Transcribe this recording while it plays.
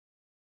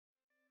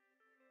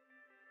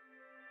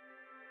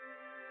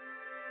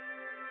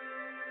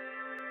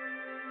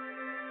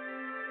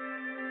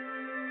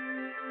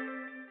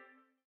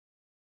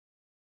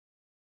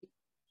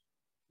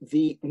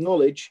the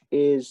knowledge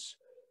is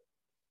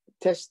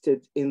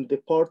tested in the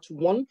part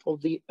 1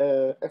 of the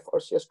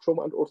FRCS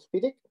trauma and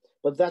orthopedic,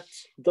 but that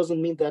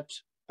doesn't mean that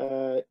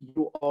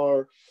you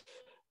are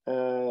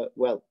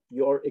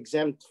you're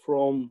exempt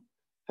from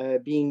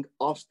being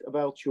asked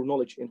about your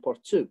knowledge in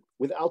part 2.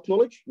 Without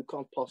knowledge, you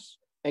can't pass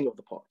any of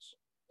the parts.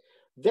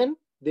 Then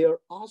they are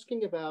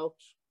asking about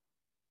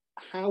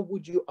how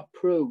would you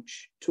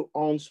approach to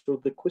answer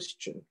the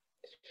question.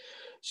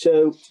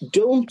 So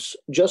don't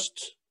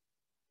just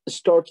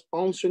start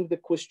answering the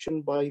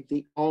question by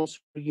the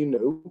answer you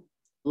know.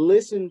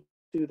 Listen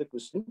to the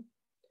question,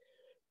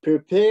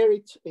 prepare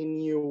it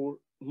in your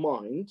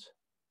mind.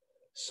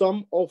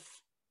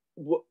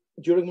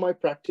 During my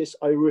practice,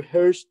 I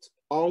rehearsed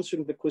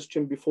answering the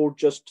question before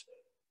just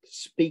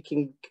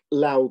speaking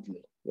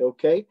loudly,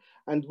 okay?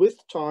 And with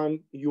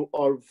time, you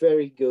are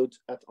very good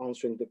at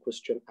answering the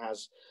question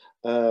as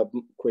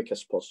quick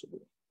as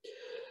possible.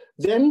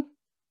 Then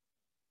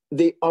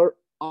they are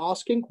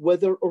asking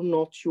whether or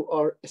not you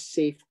are a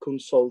safe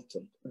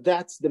consultant.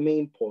 That's the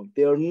main point.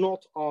 They are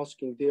not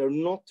asking, they are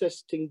not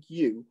testing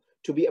you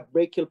to be a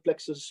brachial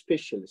plexus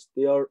specialist.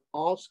 They are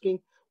asking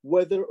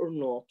whether or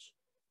not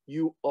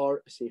you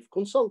are a safe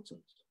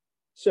consultant.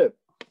 So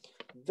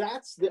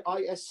that's the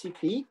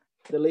ISCP,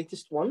 the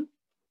latest one,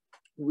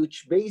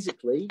 which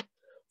basically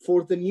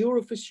for the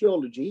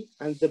neurophysiology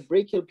and the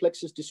brachial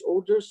plexus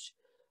disorders,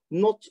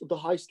 not the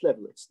highest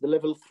level, it's the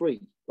level 3,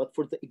 but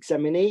for the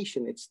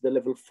examination, it's the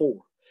level 4.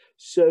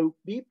 So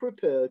be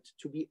prepared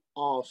to be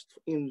asked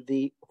in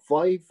the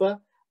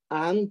Viva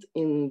and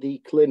in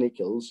the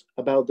clinicals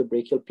about the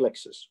brachial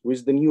plexus.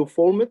 With the new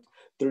format,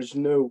 there's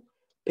no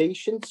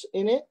patients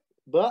in it,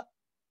 but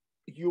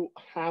you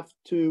have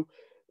to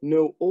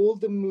know all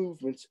the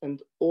movements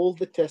and all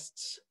the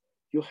tests.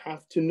 You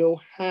have to know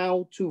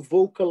how to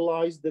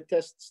vocalize the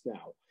tests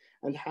now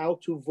and how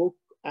to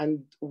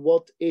and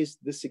what is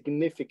the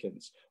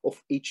significance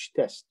of each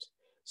test.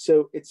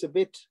 So it's a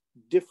bit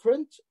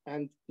different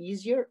and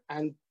easier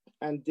and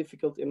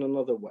difficult in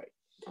another way.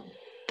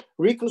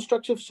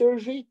 Reconstructive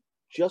surgery,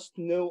 just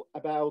know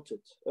about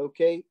it,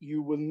 okay?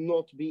 You will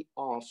not be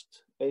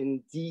asked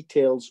in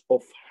details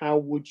of how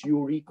would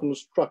you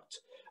reconstruct,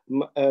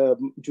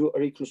 do a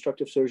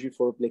reconstructive surgery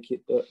for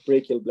a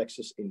brachial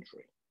plexus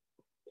injury.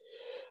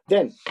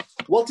 Then,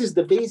 what is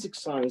the basic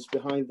science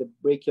behind the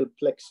brachial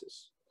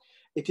plexus?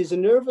 It is a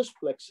nervous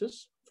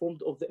plexus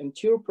formed of the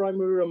anterior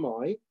primary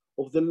rami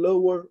of the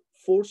lower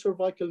 4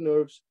 cervical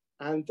nerves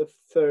and the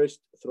first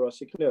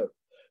thoracic nerve.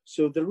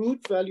 So the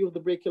root value of the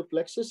brachial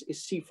plexus is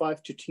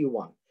C5 to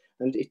T1,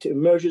 and it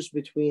emerges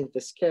between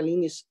the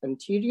scalenus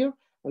anterior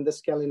and the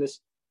scalenus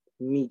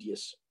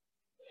medius.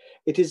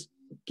 It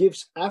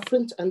gives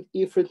afferent and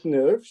efferent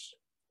nerves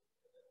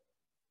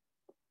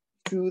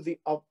to the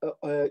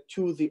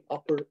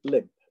upper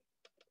limb.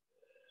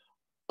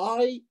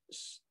 I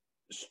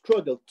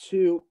struggle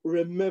to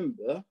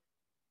remember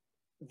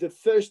the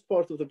first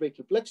part of the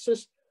brachial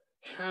plexus.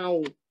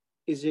 How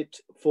is it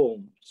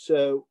formed?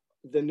 So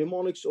the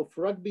mnemonics of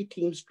rugby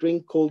teams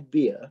drink cold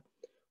beer,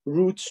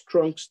 roots,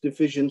 trunks,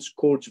 divisions,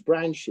 cords,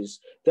 branches.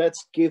 That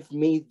give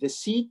me the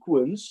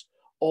sequence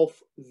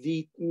of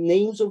the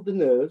names of the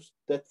nerves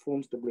that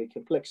forms the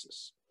brachial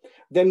plexus.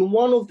 Then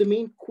one of the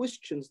main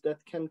questions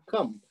that can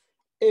come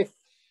if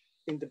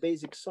in the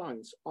basic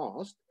science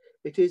asked,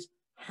 it is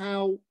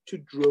how to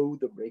draw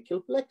the brachial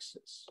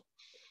plexus.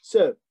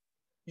 So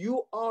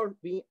you are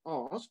being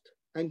asked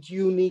and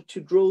you need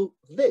to draw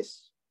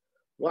this.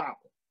 Wow,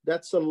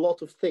 that's a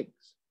lot of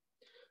things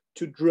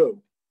to draw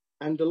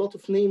and a lot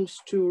of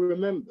names to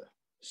remember.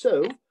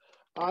 So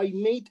I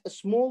made a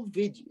small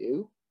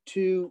video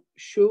to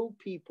show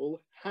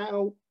people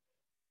how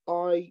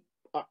I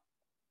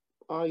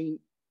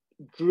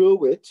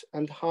drew it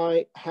and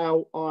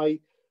how I,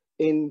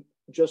 in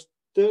just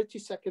 30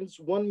 seconds,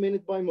 1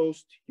 minute by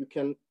most, you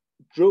can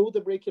draw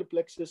the brachial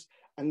plexus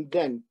and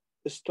then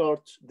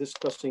start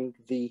discussing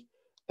the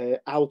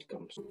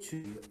outcomes.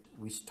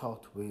 We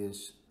start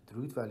with the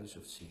root values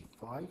of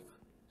C5,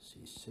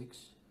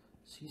 C6,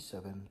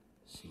 C7,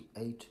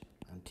 C8,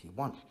 and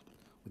T1.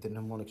 With the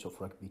mnemonics of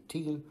rugby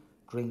team,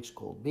 drinks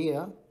cold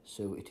beer,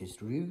 so it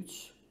is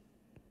roots,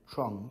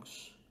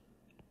 trunks,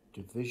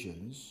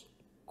 divisions,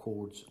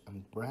 cords,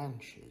 and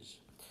branches.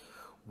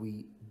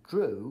 We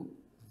drew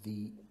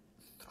the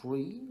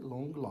 3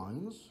 long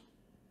lines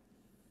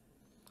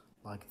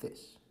like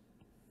this.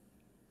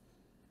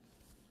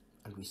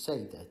 And we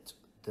say that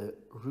the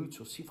roots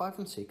of C5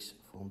 and 6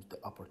 forms the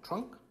upper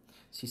trunk,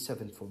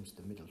 C7 forms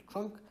the middle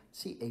trunk,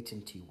 C8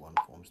 and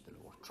T1 forms the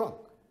lower trunk.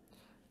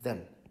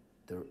 Then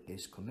there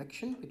is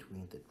connection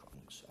between the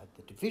trunks at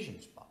the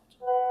divisions part.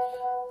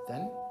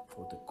 Then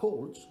for the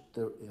cords,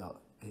 there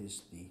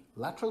is the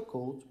lateral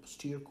cord,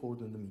 posterior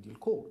cord, and the medial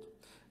cord.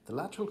 The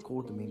lateral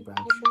cord, the main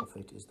branch of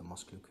it is the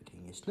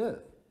musculocutaneous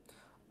nerve,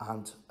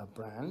 and a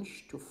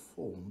branch to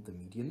form the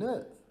median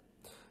nerve.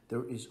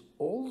 There is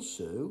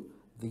also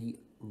the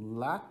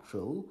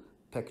lateral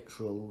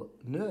pectoral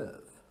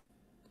nerve.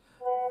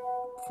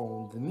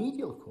 From the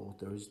medial cord,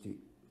 there is the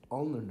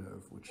ulnar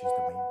nerve, which is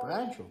the main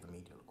branch of the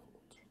medial cord.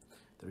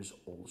 There is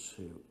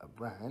also a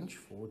branch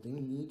for the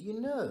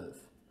median nerve.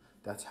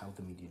 That's how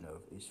the median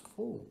nerve is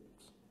formed.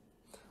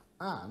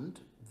 And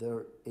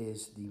there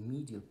is the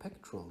medial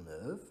pectoral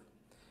nerve,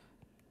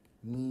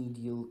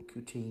 medial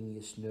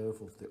cutaneous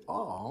nerve of the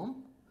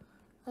arm,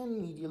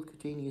 and medial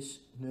cutaneous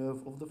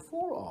nerve of the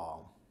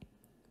forearm.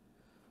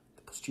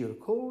 The posterior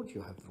cord,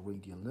 you have the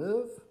radial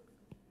nerve,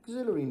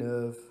 axillary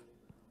nerve,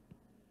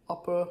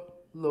 upper,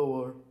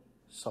 lower,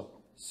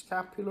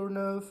 subscapular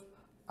nerve,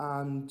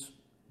 and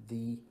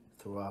the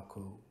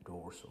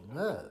thoracodorsal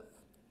nerve.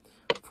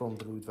 From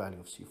the root value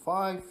of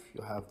C5,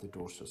 you have the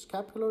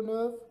dorsoscapular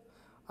nerve,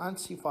 and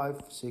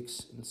C5,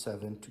 6, and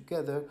 7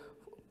 together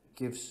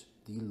gives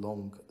the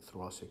long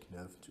thoracic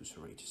nerve to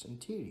serratus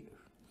anterior.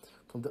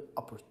 From the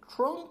upper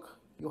trunk,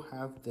 you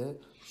have the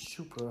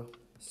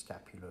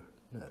suprascapular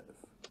nerve.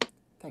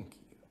 Thank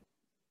you.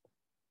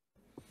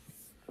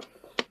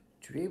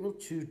 To be able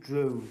to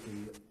draw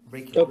the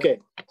brachial...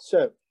 Okay,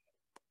 so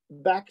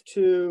back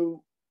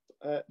to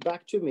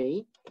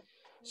me.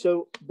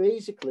 So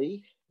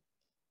basically,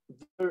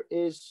 there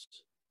is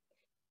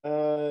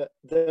the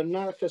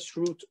Narcus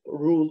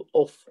rule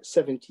of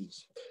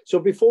 70s. So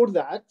before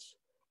that,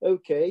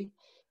 okay,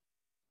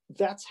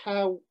 that's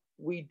how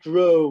we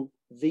draw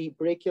the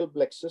brachial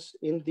plexus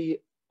in the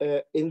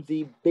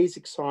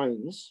basic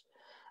science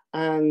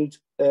and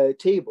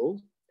table.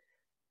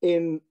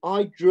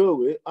 I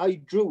drew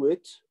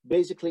it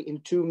basically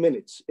in 2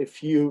 minutes.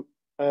 If you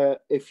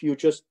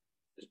just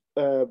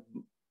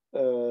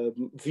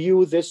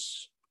view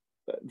this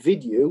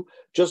video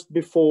just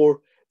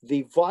before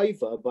the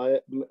Viva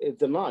by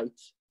the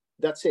night,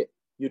 that's it.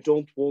 You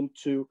don't need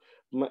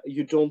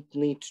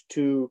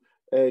to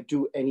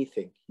do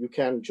anything. You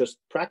can just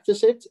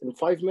practice it in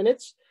 5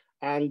 minutes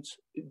and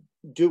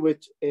do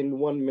it in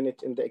 1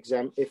 minute in the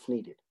exam if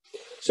needed.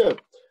 So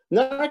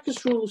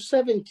Narcus rule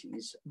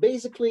 70s,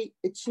 basically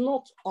it's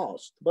not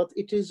asked, but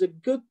it is a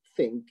good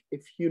thing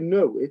if you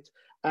know it,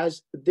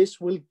 as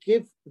this will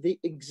give the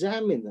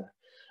examiner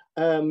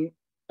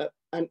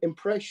an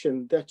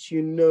impression that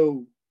you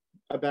know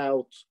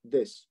about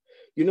this.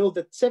 You know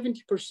that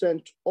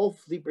 70%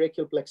 of the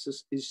brachial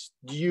plexus is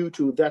due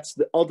to, that's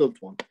the adult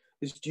one,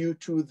 is due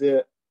to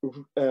the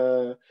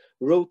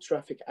road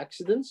traffic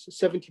accidents.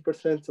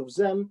 70% of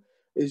them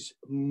is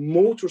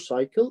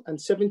motorcycle, and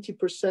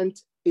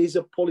 70% is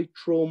a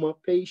polytrauma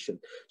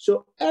patient.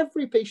 So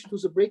every patient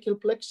with a brachial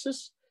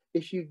plexus,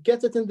 if you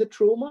get it in the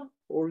trauma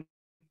or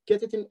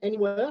get it in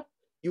anywhere,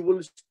 you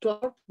will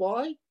start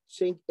by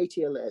saying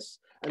ATLS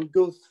and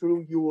go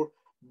through your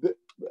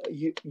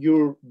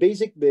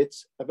basic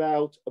bits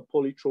about a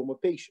polytrauma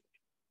patient.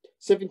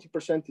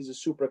 70% is a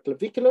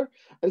supraclavicular,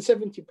 and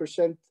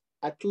 70%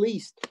 at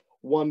least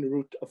one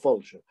root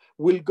avulsion.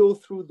 We'll go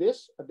through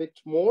this a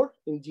bit more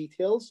in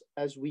details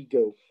as we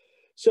go.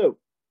 So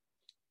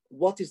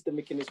what is the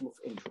mechanism of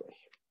injury?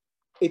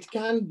 It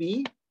can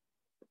be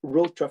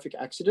road traffic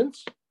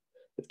accidents.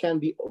 It can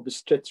be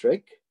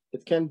obstetric.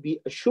 It can be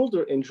a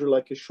shoulder injury,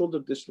 like a shoulder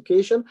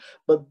dislocation,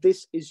 but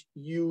this is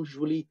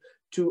usually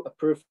to a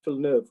peripheral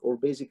nerve, or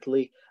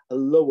basically a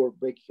lower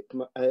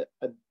a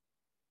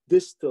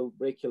distal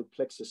brachial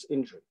plexus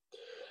injury.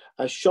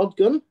 A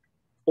shotgun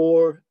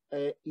or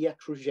a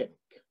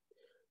iatrogenic,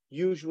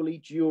 usually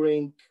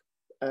during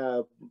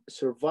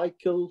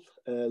cervical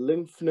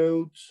lymph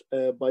nodes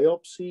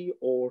biopsy,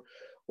 or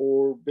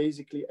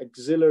basically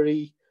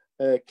axillary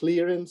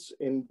clearance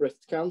in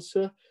breast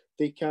cancer.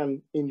 They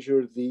can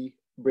injure the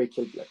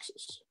brachial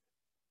plexus.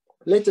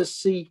 Let us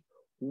see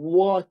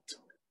what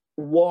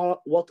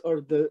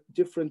are the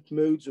different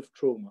modes of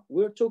trauma.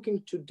 We're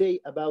talking today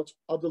about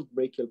adult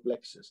brachial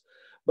plexus,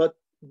 but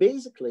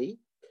basically,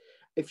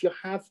 if you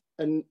have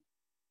an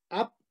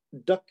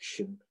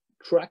abduction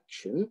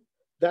traction,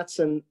 that's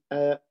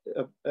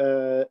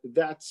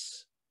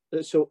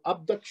so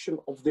abduction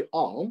of the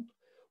arm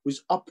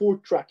with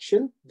upward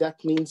traction,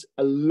 that means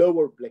a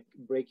lower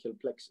brachial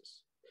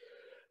plexus,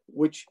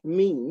 which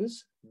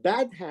means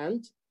bad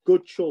hand,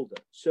 good shoulder.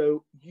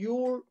 So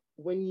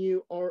when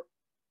you are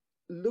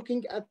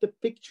looking at the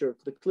picture,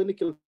 the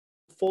clinical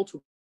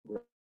photograph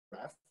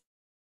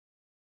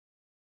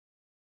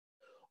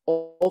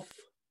of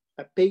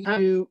a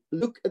patient, you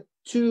look at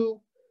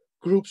two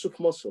groups of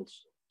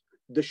muscles,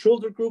 the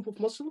shoulder group of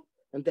muscle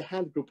and the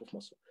hand group of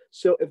muscle.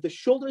 So if the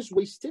shoulder is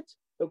wasted,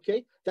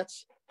 okay,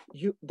 that's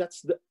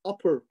the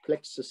upper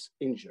plexus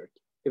injured.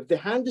 If the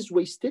hand is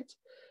wasted,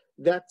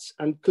 that's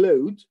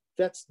unclothed,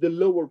 that's the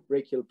lower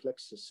brachial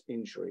plexus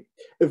injury.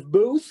 If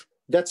both,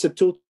 that's a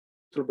total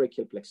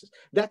brachial plexus.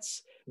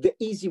 That's the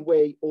easy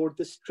way, or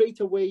the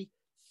straightaway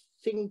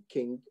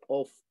thinking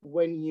of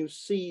when you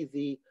see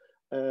the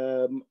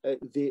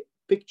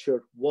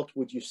picture, what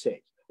would you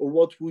say? Or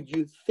what would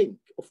you think?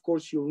 Of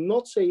course, you'll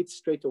not say it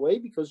straight away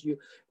because you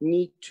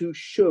need to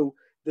show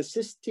the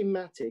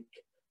systematic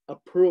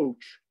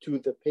approach to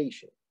the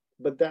patient.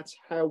 But that's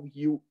how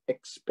you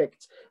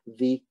expect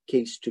the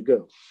case to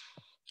go.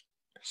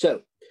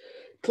 So,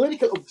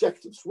 clinical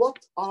objectives.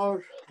 What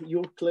are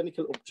your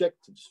clinical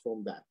objectives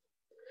from that?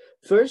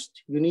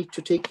 First, you need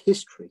to take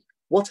history.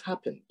 What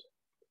happened?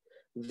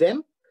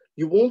 Then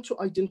you want to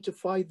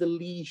identify the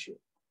lesion.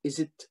 Is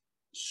it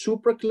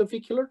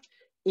supraclavicular,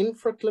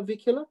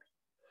 infraclavicular,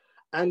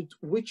 and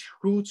which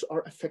roots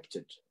are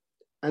affected?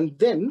 And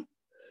then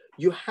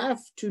you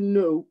have to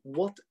know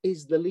what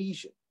is the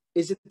lesion.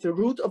 Is it a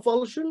root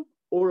avulsion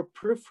or a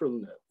peripheral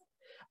nerve?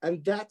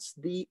 And that's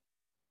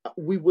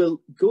we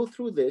will go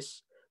through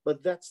this,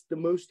 but that's the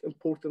most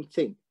important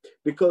thing,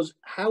 because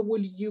how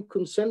will you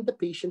consent the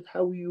patient,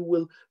 how you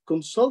will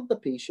consult the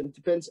patient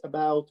depends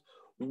about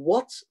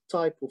what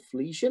type of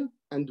lesion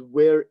and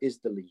where is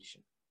the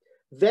lesion.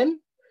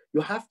 Then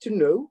you have to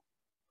know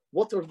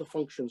what are the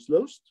functions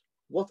lost,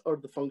 what are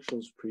the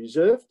functions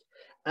preserved,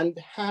 and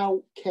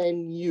how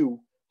can you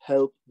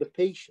help the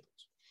patient.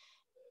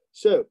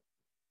 So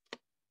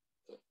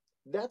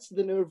that's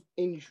the nerve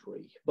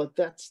injury, but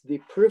that's the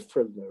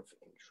peripheral nerve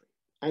injury.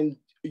 And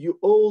you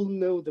all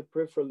know the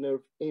peripheral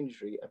nerve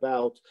injury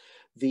about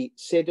the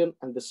Seddon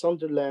and the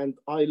Sunderland.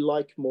 I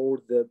like more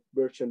the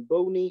Birch and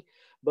Boney,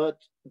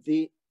 but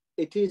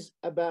it is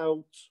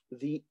about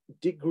the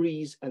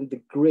degrees and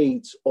the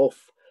grades of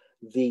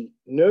the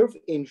nerve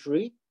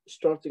injury,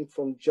 starting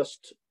from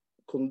just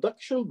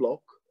conduction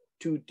block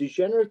to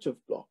degenerative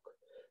block.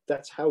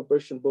 That's how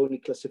Birch and Boney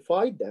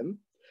classified them,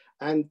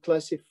 and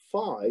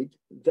classified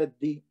that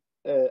the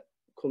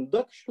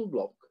conduction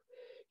block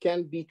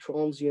can be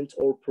transient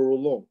or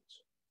prolonged.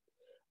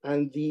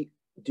 And the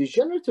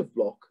degenerative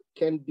block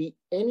can be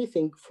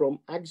anything from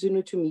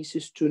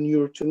axonotmesis to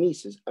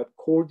neurotomesis,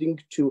 according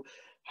to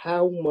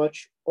how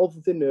much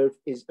of the nerve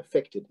is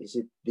affected. Is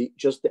it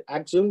just the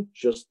axon,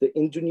 just the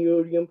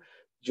endoneurium,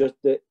 just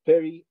the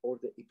peri, or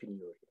the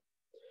epineurium?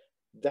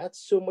 That's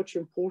so much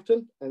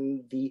important,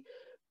 and the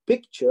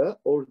picture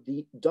or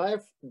the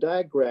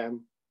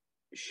diagram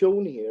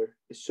shown here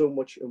is so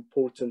much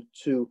important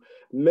to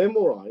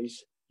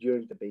memorize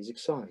during the basic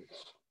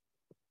science.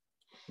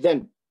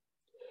 Then,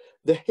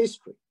 the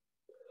history.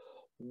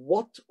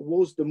 What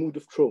was the mood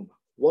of trauma?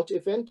 What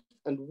event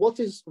and what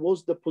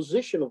was the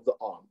position of the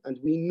arm? And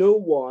we know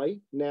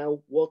why now,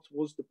 what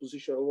was the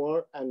position of the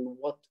arm and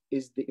what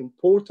is the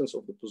importance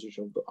of the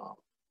position of the arm.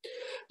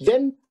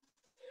 Then,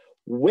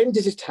 when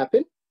does it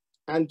happen?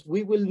 And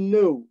we will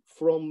know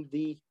from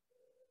the,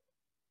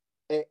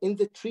 in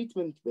the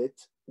treatment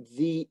bit,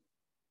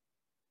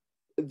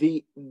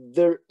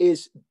 there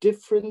is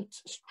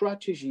different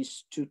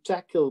strategies to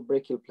tackle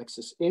brachial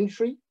plexus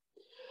injury,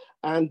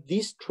 and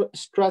these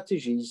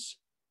strategies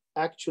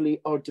actually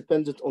are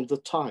dependent on the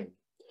time,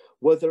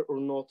 whether or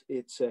not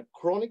it's a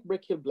chronic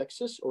brachial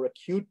plexus or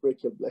acute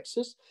brachial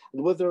plexus,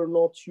 and whether or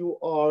not you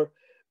are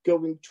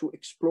going to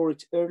explore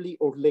it early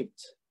or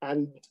late,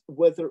 and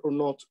whether or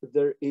not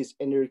there is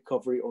any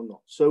recovery or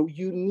not. So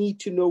you need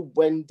to know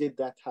when did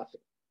that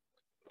happen.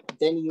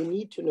 Then you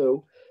need to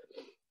know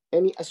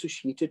any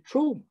associated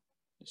trauma.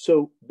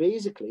 So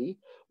basically,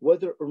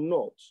 whether or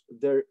not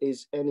there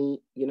is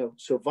any,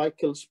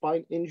 cervical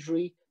spine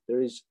injury,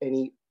 there is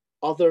any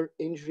other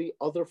injury,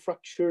 other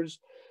fractures,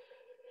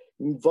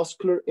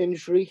 vascular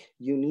injury,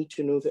 you need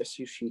to know the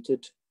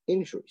associated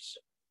injuries.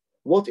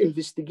 What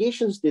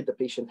investigations did the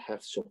patient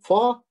have so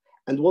far,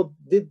 and what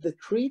did the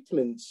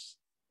treatments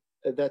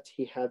that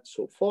he had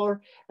so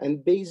far,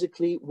 and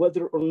basically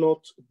whether or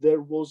not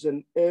there was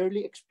an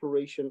early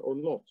exploration or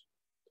not.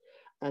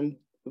 And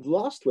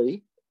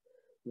lastly,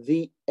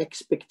 the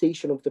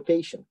expectation of the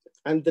patient.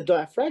 And the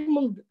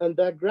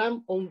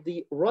diagram on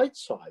the right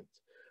side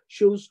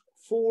shows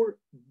 4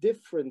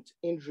 different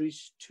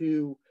injuries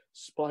to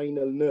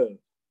spinal nerve.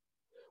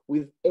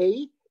 With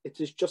A,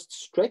 it is just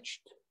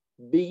stretched.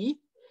 B,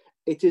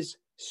 it is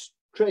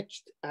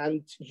stretched,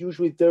 and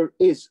usually there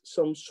is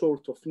some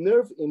sort of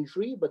nerve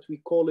injury, but we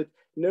call it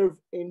nerve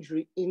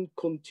injury in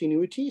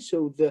continuity.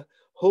 So the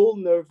whole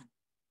nerve,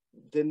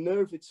 the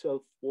nerve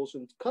itself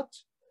wasn't cut.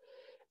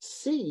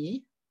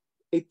 C,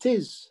 it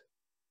is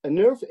a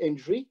nerve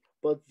injury,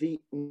 but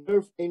the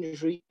nerve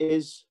injury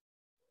is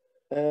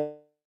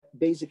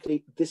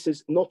basically, this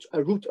is not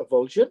a root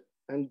avulsion,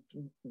 and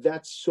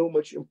that's so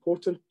much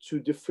important to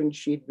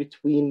differentiate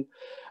between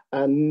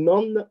a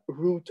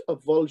non-root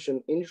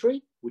avulsion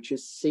injury, which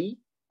is C,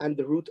 and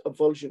the root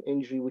avulsion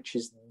injury, which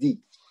is D.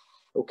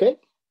 Okay?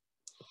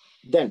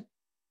 Then,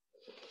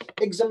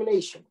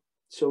 examination.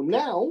 So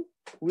now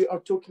we are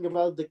talking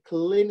about the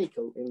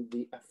clinical in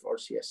the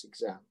FRCS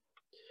exam.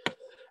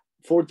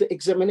 For the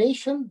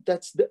examination,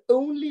 that's the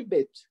only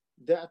bit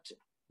that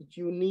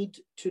you need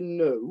to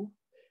know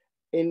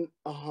in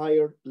a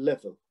higher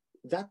level.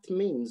 That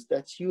means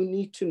that you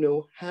need to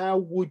know how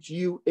would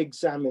you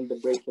examine the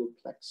brachial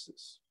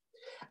plexus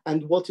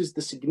and what is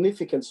the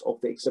significance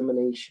of the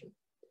examination.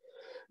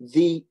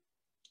 The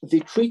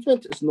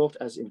treatment is not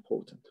as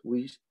important.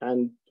 We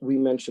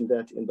mentioned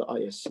that in the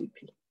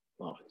ISCP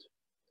part.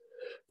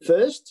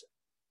 First,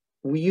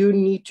 you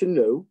need to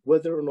know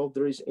whether or not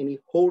there is any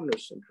Horner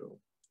syndrome.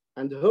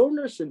 And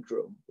Horner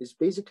syndrome is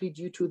basically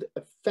due to the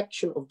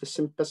affection of the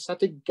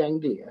sympathetic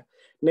ganglia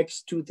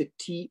next to the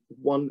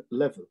T1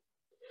 level.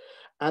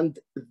 And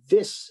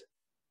this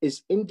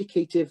is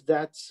indicative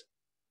that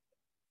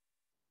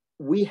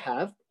we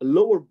have a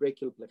lower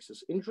brachial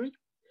plexus injury,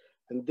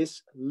 and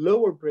this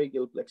lower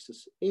brachial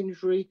plexus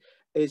injury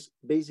is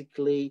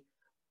basically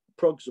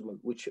proximal,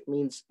 which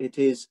means it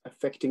is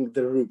affecting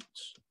the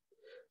roots.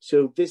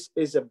 So this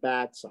is a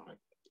bad sign.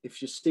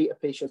 If you see a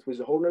patient with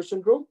a Horner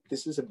syndrome,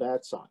 this is a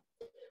bad sign.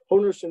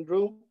 Horner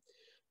syndrome,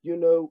 you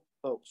know,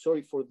 oh,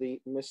 sorry for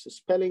the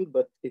misspelling,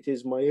 but it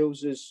is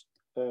meiosis,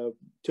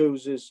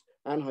 ptosis,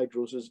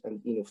 anhidrosis,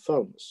 and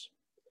enophthalmos.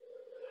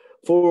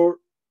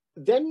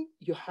 Then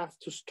you have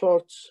to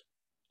start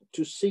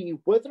to see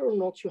whether or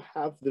not you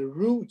have the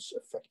roots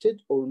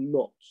affected or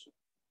not.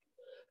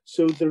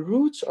 So the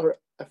roots are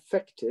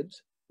affected.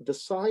 The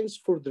signs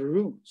for the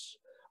roots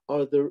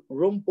are the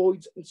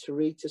rhomboids and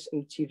serratus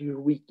anterior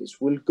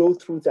weakness. We'll go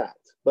through that,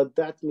 but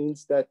that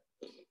means that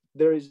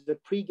there is the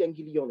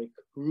preganglionic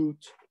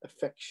root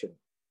affection.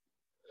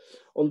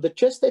 On the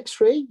chest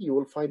X-ray, you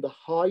will find a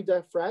high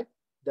diaphragm.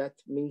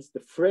 That means the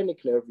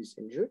phrenic nerve is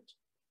injured.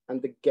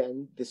 And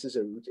again, this is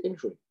a root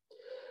injury.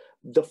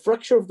 The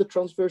fracture of the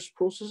transverse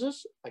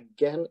processes,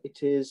 again,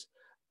 it is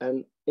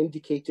an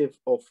indicative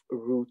of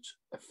root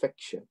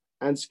affection.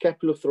 And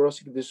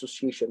scapulothoracic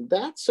dissociation,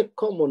 that's a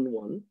common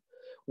one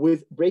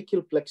with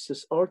brachial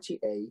plexus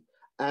RTA,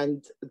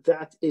 and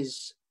that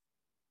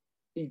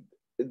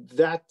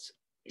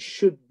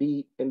should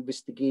be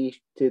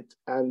investigated,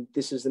 and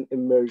this is an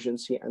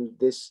emergency, and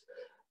this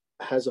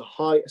has a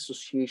high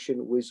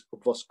association with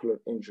vascular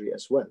injury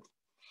as well.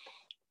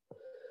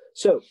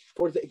 So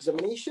for the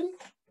examination,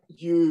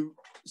 you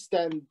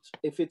stand,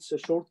 if it's a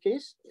short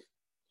case,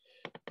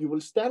 you will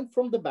stand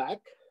from the back,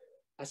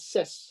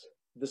 assess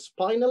the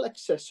spinal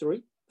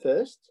accessory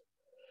first.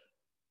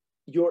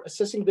 You're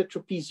assessing the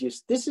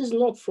trapezius. This is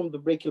not from the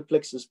brachial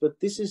plexus, but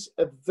this is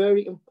a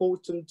very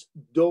important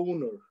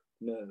donor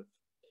nerve.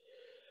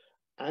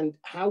 And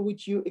how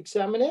would you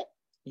examine it?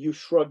 You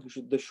shrug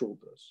the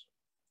shoulders.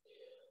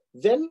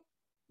 Then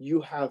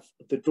you have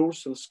the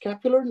dorsal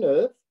scapular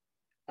nerve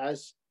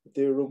as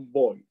the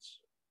rhomboids.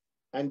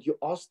 And you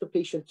ask the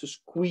patient to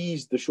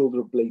squeeze the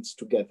shoulder blades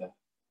together.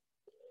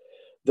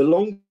 The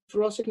long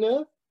thoracic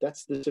nerve,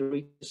 that's the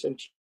serratus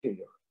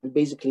anterior. And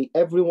basically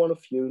every one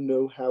of you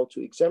know how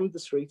to examine the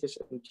serratus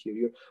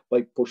anterior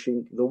by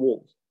pushing the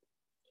wall.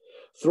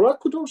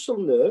 Thoracodorsal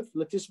nerve,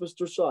 latissimus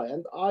dorsi,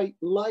 and I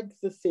like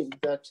the thing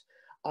that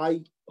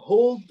I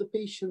hold the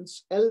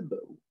patient's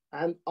elbow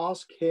and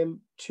ask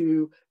him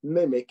to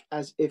mimic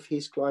as if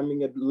he's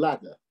climbing a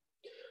ladder.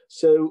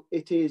 So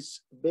it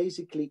is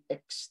basically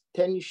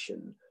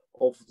extension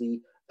of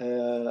the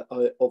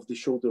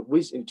shoulder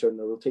with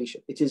internal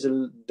rotation.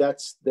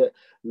 That's the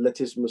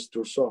latissimus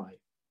dorsi.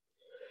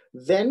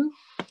 Then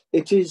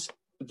it is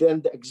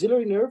the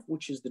axillary nerve,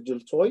 which is the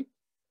deltoid,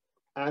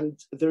 and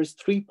there is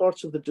three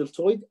parts of the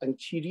deltoid: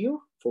 anterior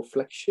for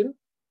flexion,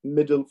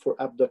 middle for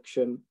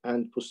abduction,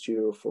 and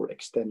posterior for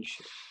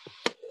extension.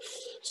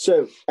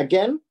 So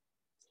again,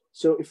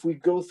 so if we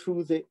go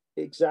through the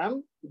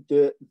exam,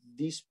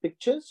 these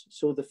pictures.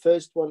 So the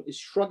first one is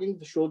shrugging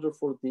the shoulder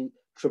for the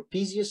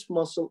trapezius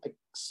muscle,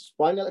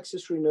 spinal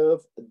accessory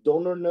nerve,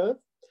 donor nerve.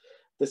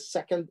 The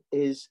second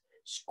is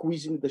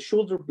squeezing the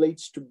shoulder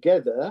blades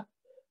together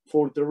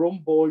for the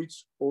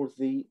rhomboids or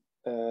the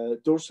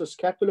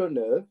dorsoscapular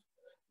nerve.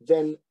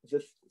 Then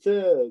the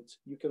third,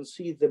 you can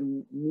see the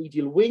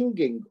medial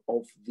winging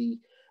of the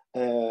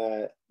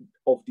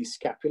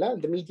scapula,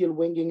 and the medial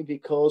winging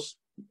because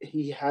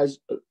he has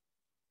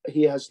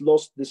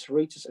lost this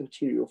serratus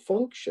anterior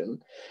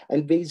function,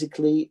 and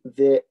basically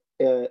the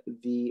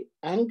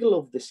angle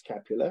of the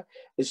scapula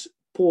is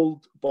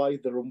pulled by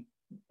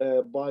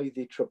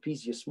the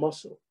trapezius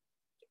muscle,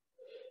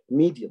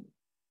 medial.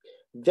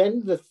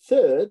 Then the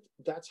third,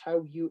 that's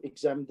how you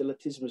examine the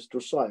latissimus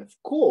dorsi. Of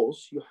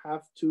course, you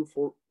have to,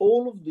 for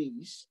all of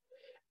these,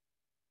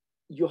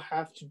 you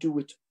have to do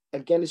it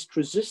against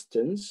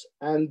resistance,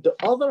 and the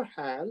other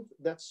hand,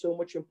 that's so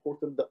much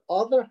important, the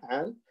other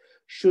hand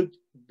should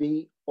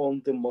be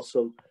on the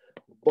muscle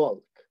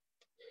bulk,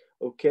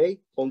 okay,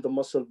 on the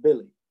muscle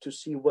belly, to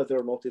see whether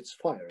or not it's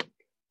firing.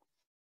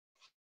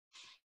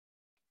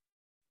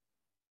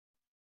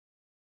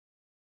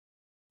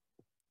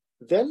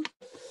 Then,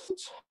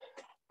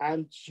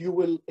 and you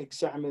will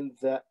examine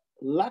the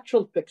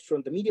lateral pectoral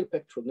and the medial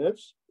pectoral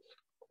nerves.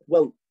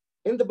 Well,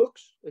 in the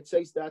books, it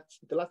says that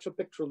the lateral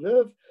pectoral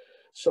nerve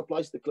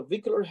supplies the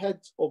clavicular head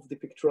of the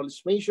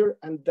pectoralis major,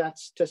 and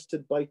that's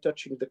tested by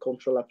touching the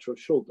contralateral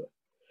shoulder.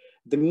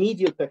 The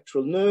medial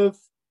pectoral nerve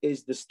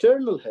is the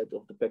sternal head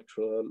of the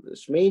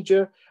pectoralis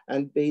major,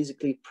 and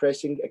basically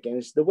pressing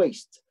against the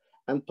waist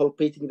and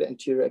palpating the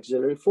anterior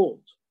axillary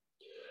fold.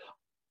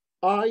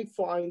 I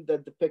find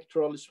that the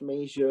pectoralis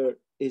major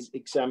is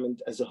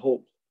examined as a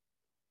whole.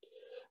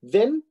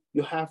 Then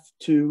you have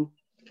to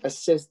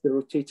assess the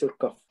rotator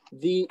cuff.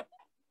 The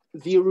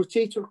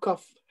rotator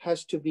cuff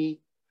has to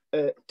be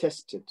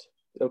tested,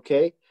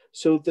 okay?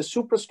 So the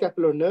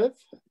suprascapular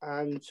nerve,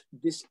 and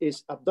this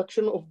is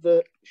abduction of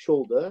the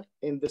shoulder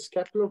in the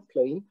scapular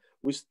plane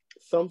with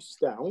thumbs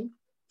down.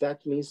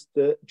 That means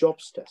the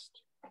Jobs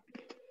test.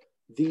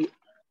 The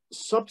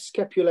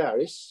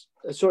subscapularis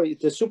sorry,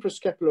 the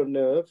suprascapular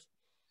nerve,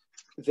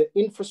 the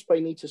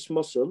infraspinatus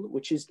muscle,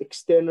 which is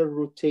external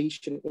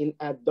rotation in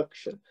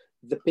adduction.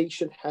 The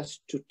patient has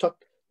to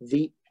tuck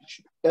the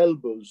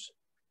elbows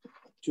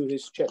to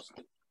his chest.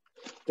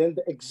 Then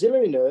the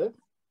axillary nerve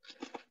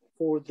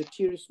for the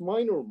teres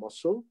minor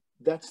muscle,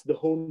 that's the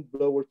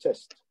hornblower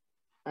test.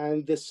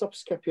 And the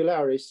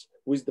subscapularis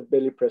with the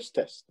belly press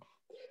test.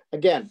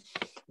 Again,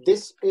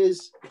 this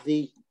is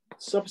the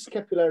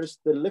subscapularis,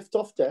 the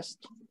lift-off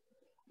test.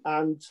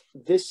 And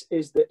this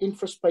is the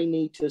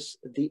infraspinatus,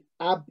 the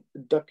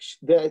abduction,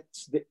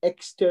 that's the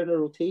external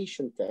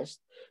rotation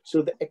test.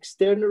 So the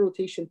external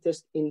rotation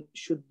test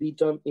should be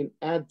done in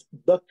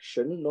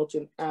adduction, not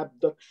in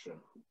abduction,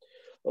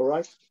 all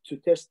right, to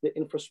test the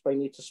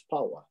infraspinatus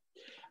power.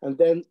 And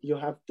then you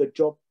have the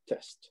job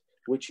test,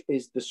 which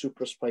is the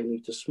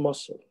supraspinatus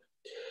muscle.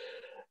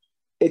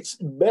 It's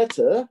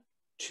better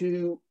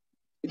to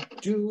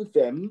do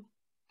them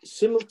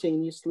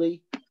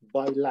simultaneously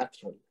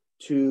bilateral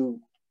to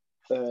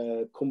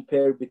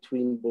compare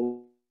between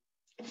both.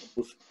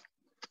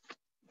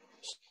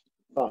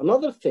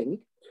 Another thing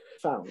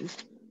found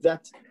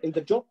that in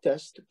the job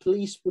test,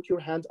 please put your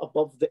hand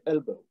above the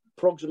elbow,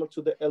 proximal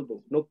to the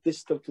elbow, not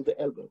distal to the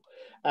elbow,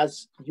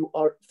 as you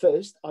are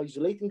first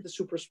isolating the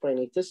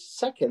supraspinatus.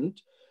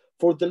 Second,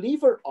 for the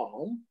lever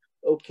arm,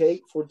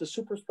 okay, for the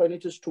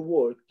supraspinatus to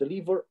work, the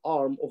lever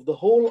arm of the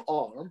whole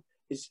arm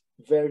is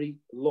very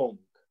long.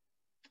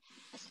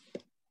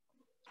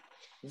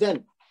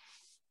 Then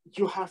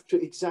you have to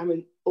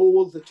examine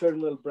all the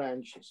terminal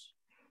branches.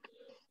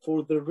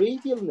 For the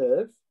radial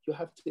nerve, you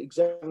have to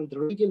examine the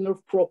radial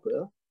nerve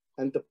proper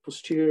and the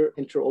posterior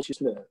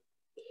interosseous nerve.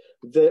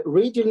 The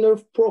radial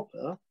nerve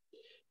proper,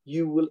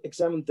 you will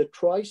examine the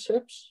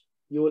triceps,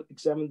 you will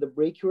examine the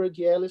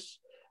brachioradialis,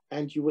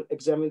 and you will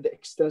examine the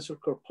extensor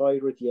carpi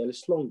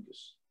radialis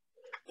longus.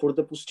 For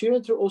the posterior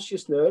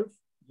interosseous nerve,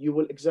 you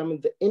will examine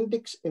the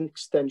index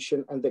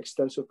extension and the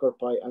extensor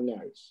carpi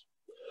ulnaris.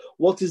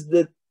 What is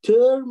the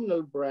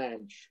terminal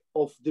branch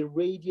of the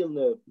radial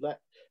nerve?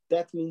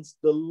 That means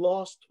the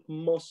last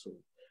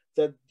muscle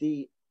that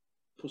the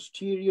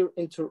posterior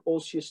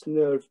interosseous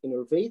nerve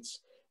innervates.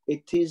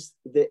 It is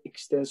the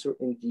extensor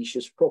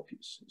indicius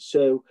proprius.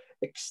 So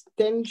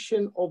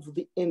extension of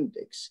the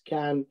index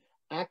can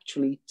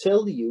actually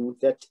tell you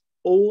that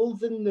all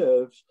the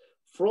nerves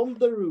from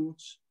the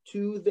roots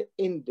to the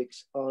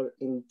index are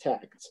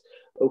intact.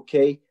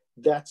 Okay,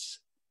 that's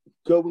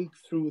going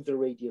through the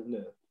radial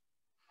nerve.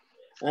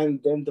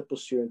 And then the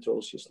posterior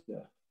interosseous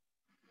nerve.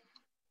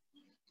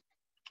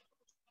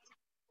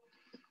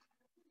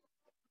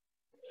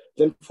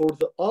 Then for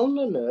the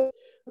ulnar nerve,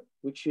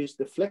 which is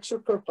the flexor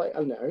carpi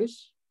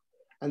ulnaris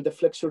and the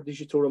flexor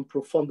digitorum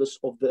profundus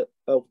of the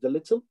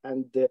little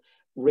and the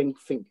ring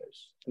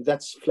fingers. And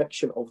that's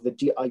flexion of the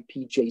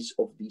DIPJs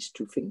of these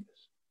two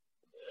fingers.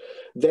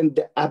 Then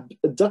the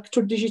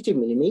abductor digiti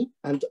minimi,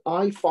 and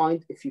I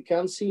find, if you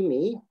can see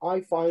me,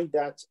 I find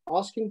that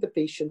asking the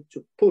patient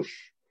to push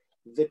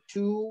the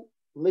two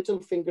little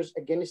fingers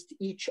against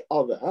each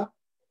other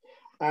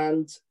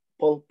and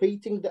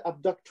palpating the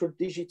abductor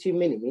digiti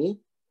minimi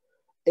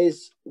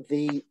is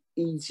the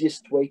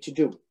easiest way to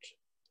do it.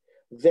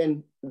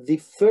 Then the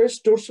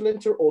first dorsal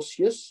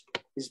interosseous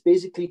is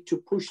basically to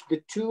push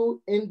the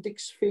two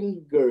index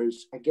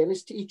fingers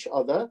against each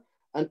other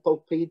and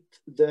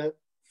palpate the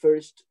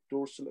first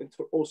dorsal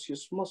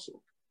interosseous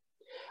muscle.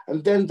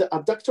 And then the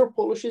abductor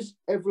polishes,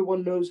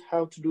 everyone knows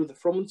how to do the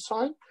Froment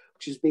sign,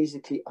 which is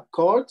basically a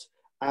card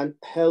and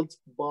held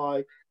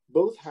by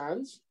both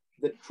hands.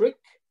 The trick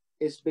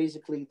is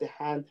basically the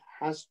hand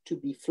has to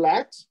be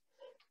flat,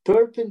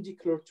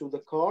 perpendicular to the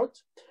card,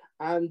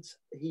 and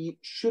he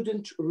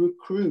shouldn't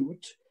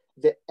recruit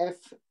the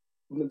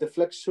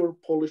flexor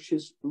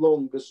pollicis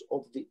longus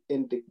of the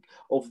index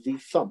of the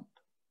thumb.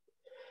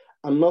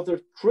 Another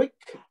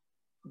trick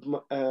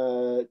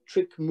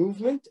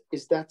movement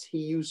is that he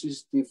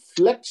uses the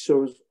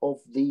flexors of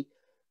the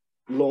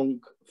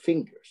long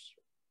fingers.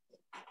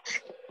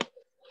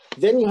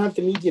 Then you have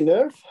the median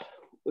nerve,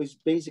 which is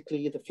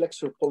basically the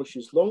flexor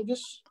pollicis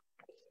longus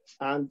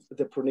and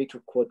the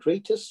pronator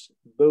quadratus.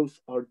 Both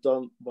are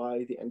done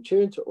by the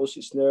anterior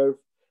interosseous nerve,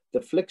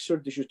 the flexor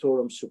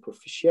digitorum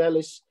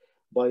superficialis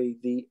by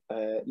the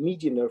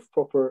median nerve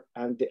proper,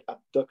 and the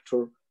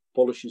abductor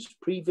pollicis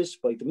brevis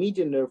by the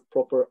median nerve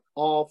proper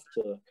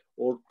after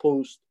or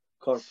post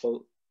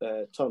carpal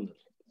tunnel.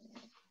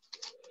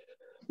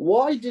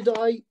 Why did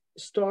I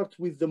start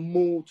with the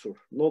motor,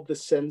 not the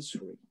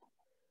sensory?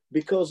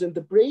 Because in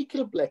the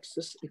brachial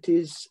plexus, it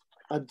is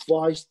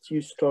advised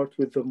you start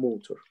with the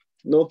motor,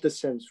 not the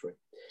sensory.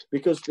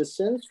 Because the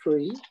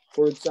sensory,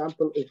 for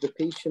example, if the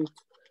patient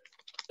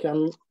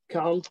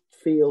can't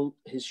feel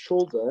his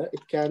shoulder,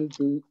 it can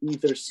be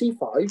either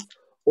C5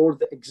 or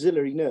the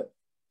axillary nerve.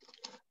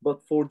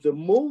 But for the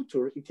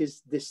motor, it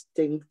is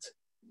distinct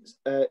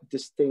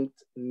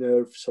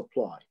nerve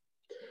supply.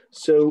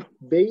 So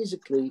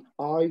basically,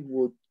 I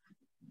would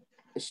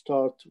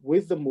start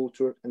with the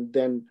motor and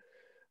then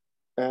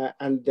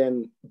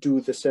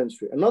do the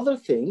sensory. Another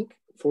thing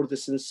for the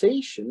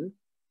sensation,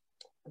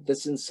 the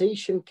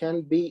sensation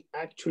can be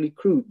actually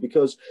crude,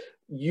 because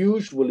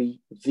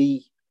usually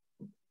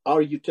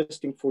are you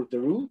testing for the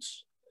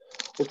roots,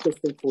 or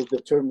testing for the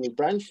terminal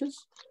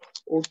branches,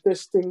 or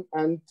testing,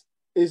 and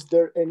is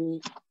there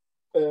any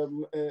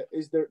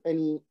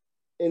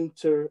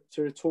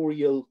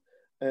interterritorial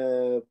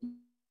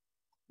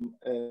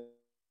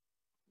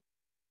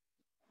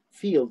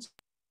fields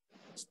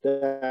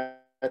that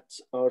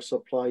are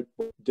supplied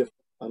by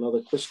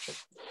another question.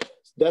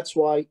 That's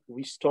why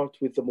we start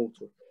with the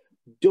motor.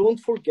 Don't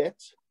forget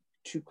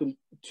to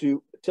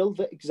tell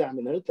the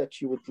examiner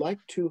that you would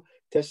like to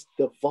test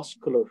the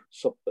vascular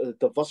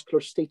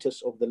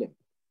status of the limb.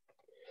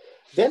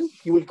 Then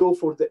you will go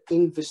for the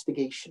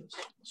investigations.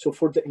 So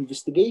for the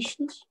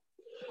investigations,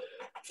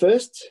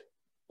 first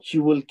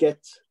you will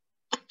get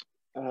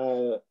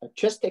a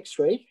chest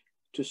X-ray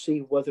to see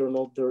whether or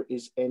not there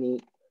is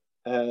any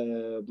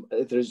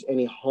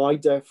high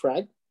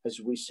diaphragm, as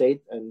we said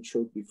and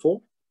showed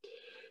before.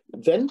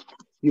 Then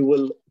you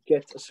will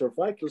get a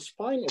cervical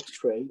spine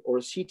X-ray or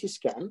a CT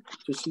scan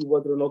to see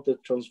whether or not the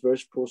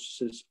transverse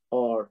processes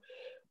are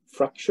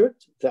fractured.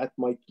 That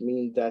might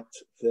mean that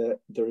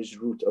there is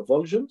root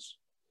avulsions.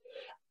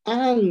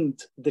 And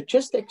the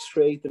chest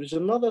X-ray, there is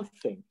another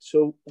thing.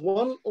 So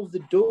one of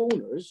the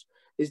donors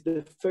is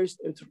the first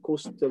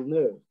intercostal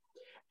nerve.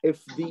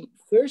 If the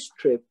first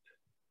strip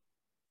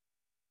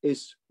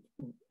is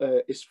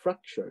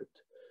fractured,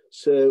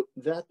 so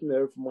that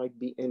nerve might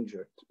be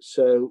injured.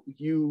 So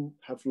you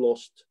have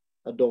lost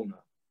a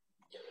donor.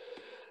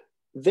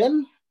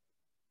 Then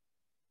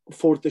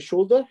for the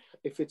shoulder,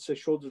 if it's a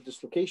shoulder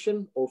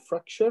dislocation or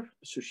fracture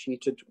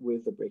associated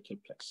with the brachial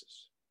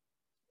plexus,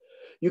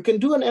 you can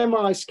do an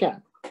MRI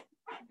scan.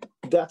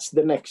 That's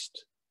the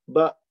next.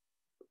 But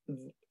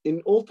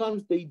in all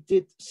times, they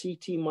did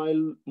CT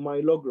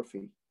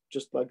myelography,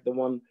 just like the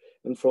one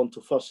in front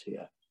of us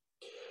here.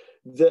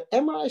 The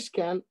MRI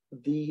scan,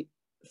 the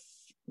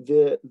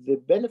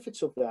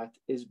benefits of that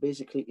is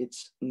basically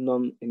it's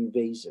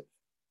non-invasive.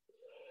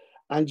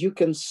 And you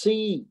can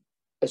see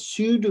a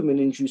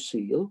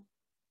pseudomeningeal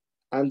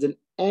and an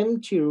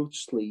empty root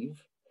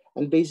sleeve,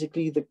 and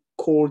basically the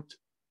cord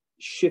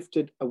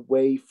shifted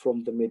away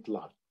from the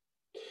midline.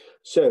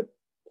 So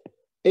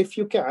if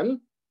you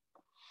can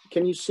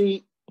you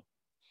see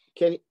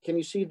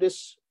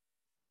this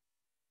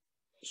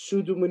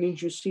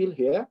pseudomeningeal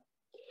here?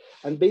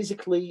 And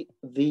basically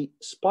the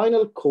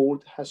spinal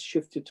cord has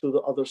shifted to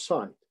the other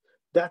side.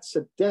 That's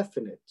a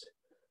definite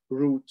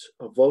root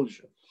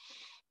avulsion.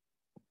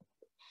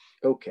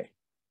 Okay.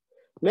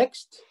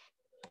 Next,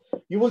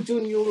 you will do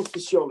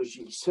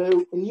neurophysiology.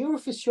 So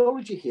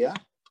neurophysiology here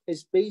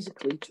is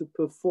basically to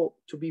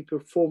be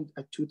performed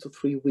at 2 to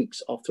 3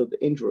 weeks after the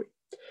injury.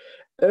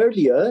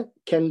 Earlier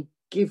can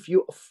give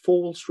you a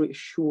false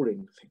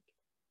reassuring thing.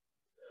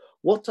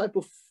 What type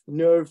of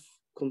nerve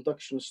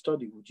conduction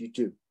study would you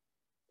do?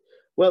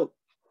 Well,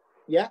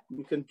 yeah,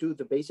 you can do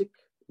the basic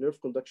nerve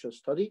conduction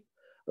study,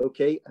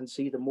 okay, and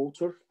see the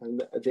motor and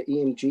the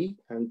EMG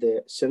and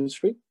the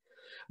sensory.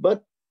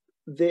 But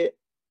the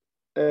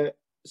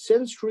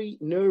sensory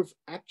nerve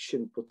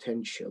action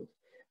potential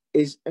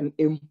is an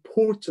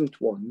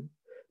important one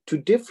to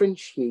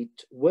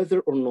differentiate whether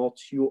or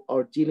not you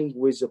are dealing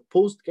with a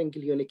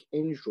post-ganglionic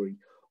injury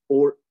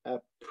or a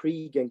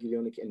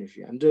pre-ganglionic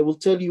injury. And I will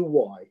tell you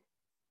why.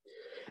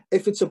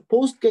 If it's a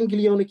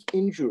post-ganglionic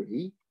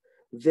injury,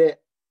 the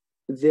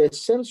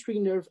sensory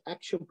nerve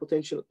action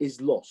potential is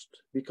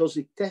lost because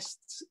it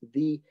tests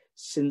the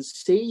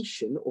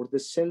sensation or the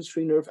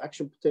sensory nerve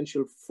action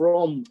potential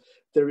from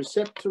the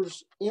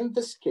receptors in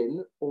the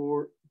skin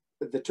or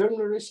the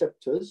terminal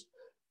receptors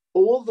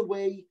all the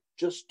way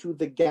just to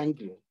the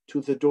ganglion, to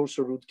the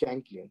dorsal root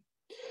ganglion.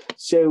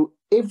 So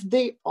if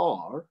they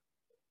are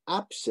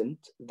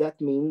absent, that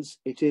means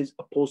it is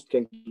a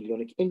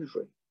post-ganglionic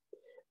injury.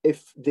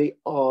 If they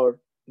are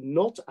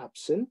not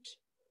absent,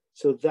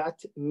 so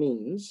that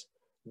means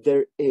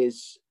there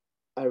is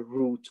a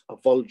root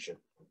avulsion,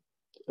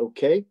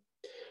 okay?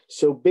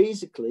 So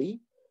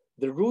basically,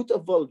 the root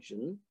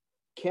avulsion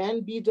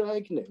can be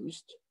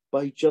diagnosed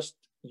by just,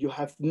 you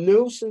have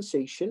no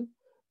sensation,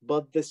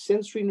 but the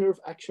sensory nerve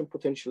action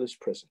potential is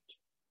present.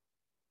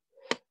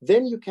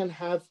 Then you can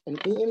have an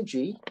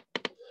EMG,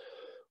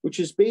 which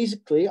is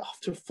basically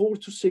after 4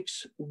 to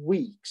 6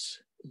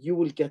 weeks, you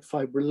will get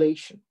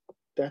fibrillation.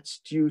 That's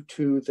due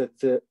to that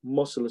the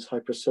muscle is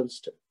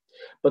hypersensitive.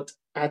 But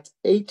at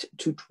 8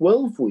 to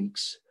 12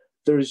 weeks,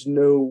 there is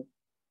no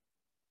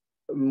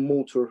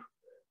motor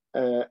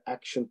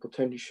action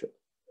potential.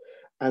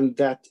 And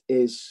that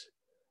is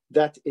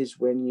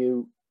when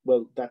you,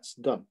 well, that's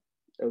done,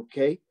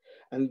 okay?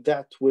 And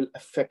that will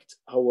affect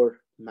our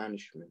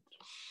management.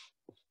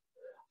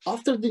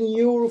 After the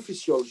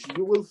neurophysiology,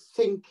 you will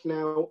think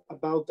now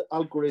about the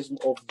algorithm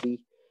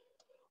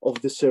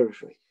of the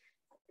surgery.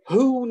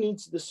 Who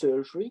needs the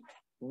surgery,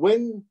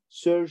 when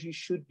surgery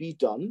should be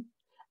done,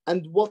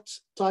 and what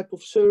type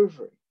of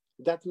surgery.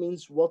 That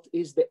means what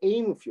is the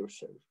aim of your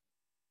surgery.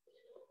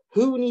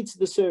 Who needs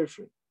the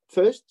surgery?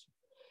 First,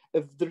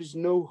 if there is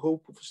no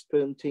hope of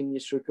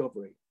spontaneous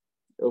recovery,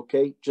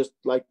 okay, just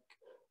like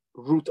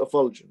root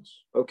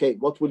effulgence. Okay,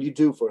 what will you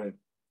do for him?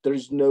 There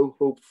is no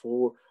hope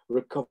for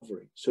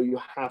recovery, so you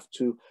have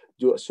to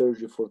do a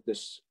surgery for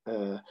this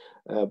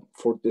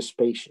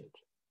patient.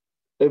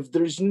 If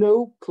there is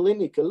no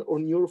clinical or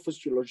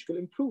neurophysiological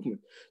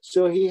improvement,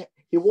 so he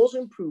was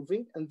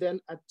improving, and then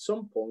at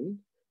some point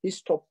he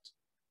stopped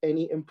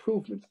any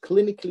improvement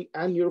clinically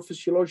and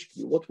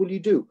neurophysiologically. What will you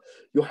do?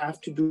 You have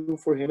to do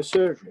for him a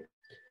surgery.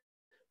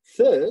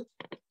 Third,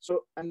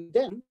 so and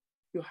then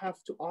you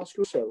have to ask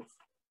yourself,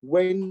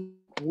 when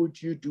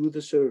would you do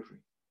the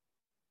surgery?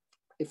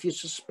 If you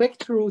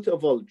suspect root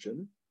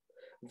avulsion,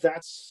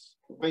 that's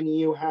when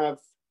you have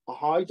a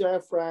high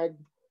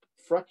diaphragm,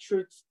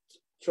 fractured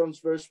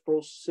transverse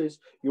processes,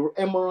 your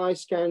MRI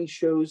scan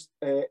shows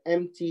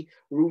empty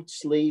root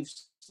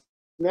sleeves.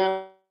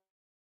 Now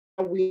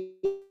we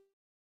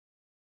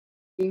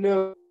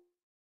know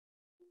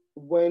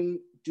when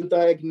to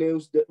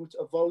diagnose the root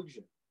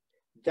avulsion.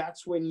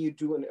 That's when you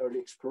do an early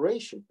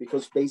exploration,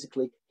 because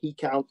basically he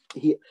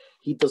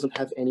doesn't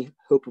have any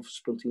hope of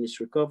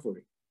spontaneous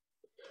recovery.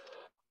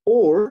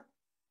 Or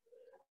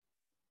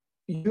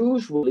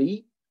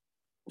usually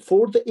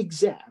for the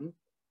exam,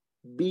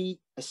 be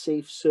a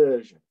safe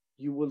surgeon.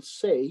 You will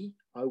say,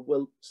 I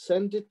will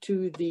send it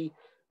to the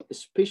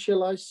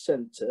specialized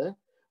center,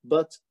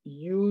 but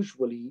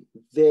usually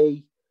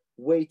they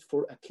wait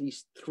for at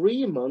least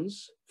 3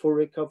 months for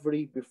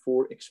recovery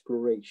before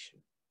exploration.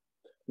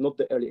 Not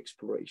the early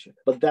exploration,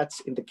 but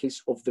that's in the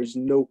case of there's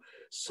no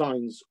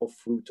signs of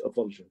root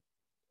avulsion.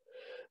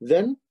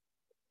 Then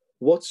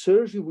what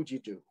surgery would you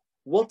do?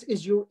 What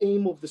is your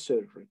aim of the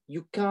surgery?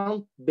 You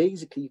can't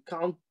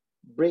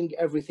bring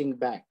everything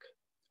back.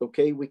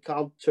 Okay, we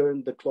can't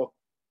turn the clock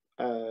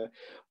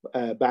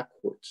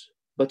backwards,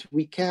 but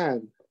we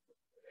can.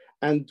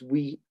 And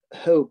we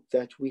hope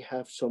that we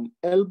have some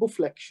elbow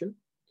flexion,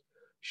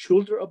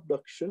 shoulder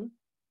abduction,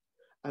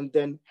 and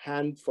then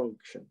hand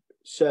function.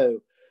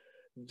 So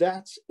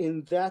that's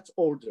in that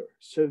order.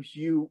 So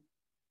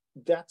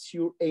that's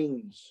your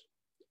aims.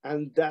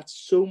 And that's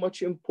so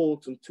much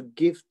important to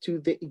give to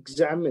the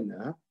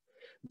examiner,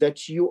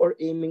 that you are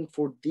aiming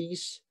for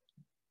these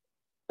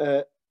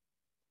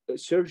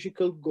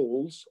surgical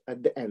goals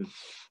at the end.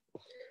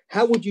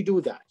 How would you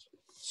do that?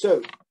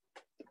 So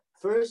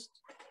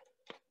first,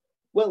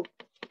 well,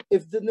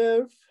 if the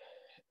nerve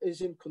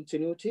is in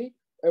continuity,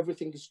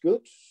 everything is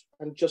good,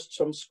 and just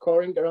some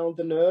scarring around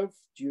the nerve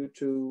due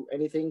to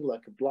anything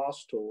like a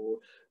blast or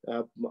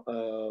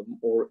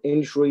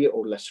injury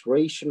or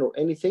laceration or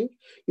anything,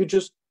 you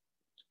just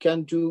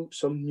can do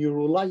some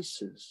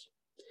neurolysis.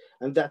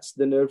 And that's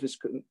the nerve is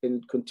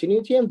in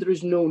continuity and there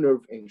is no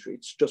nerve injury.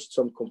 It's just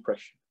some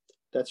compression.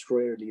 That's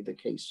rarely the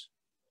case.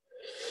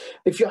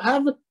 If you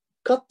have a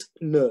cut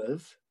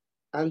nerve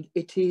and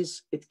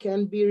it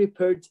can be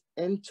repaired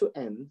end to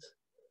end,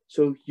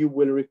 so you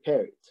will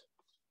repair it.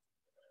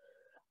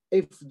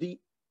 If the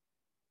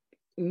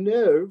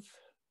nerve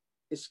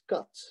is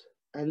cut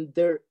and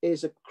there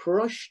is a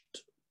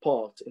crushed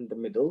part in the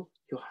middle,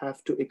 you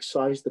have to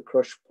excise the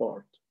crushed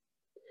part.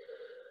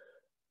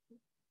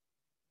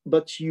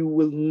 But you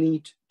will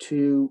need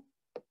to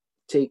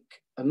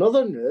take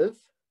another nerve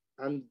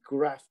and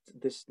graft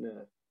this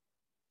nerve.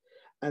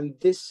 And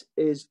this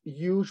is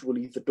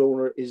usually the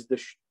donor is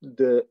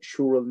the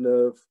sural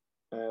nerve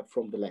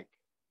from the leg.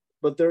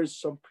 But there is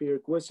some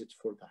prerequisites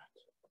for that.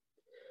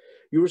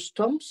 Your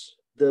stumps,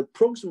 the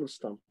proximal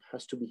stump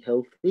has to be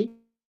healthy,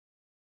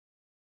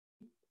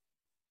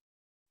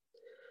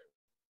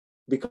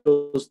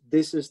 because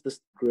this is the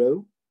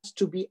grow. It has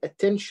to be a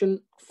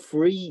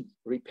tension-free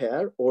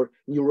repair or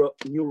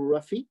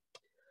neuropathy.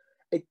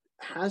 It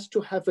has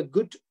to have a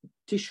good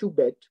tissue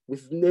bed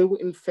with no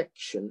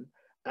infection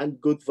and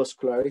good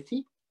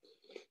vascularity,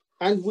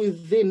 and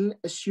within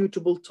a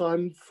suitable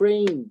time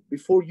frame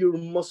before your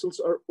muscles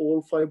are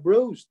all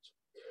fibrosed.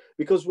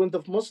 Because when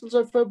the muscles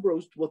are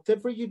fibrosed,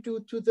 whatever you do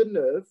to the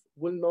nerve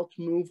will not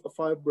move a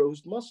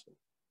fibrosed muscle.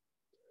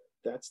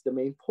 That's the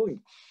main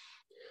point.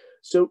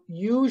 So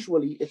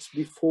usually it's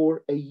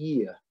before a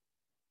year.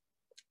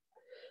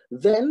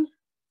 Then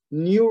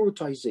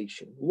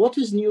neurotization. What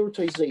is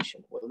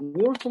neurotization? Well,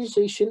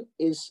 neurotization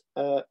is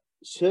a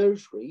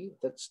surgery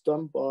that's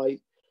done by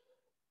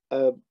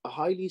a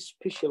highly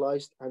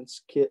specialized and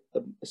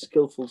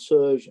skillful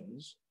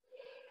surgeons,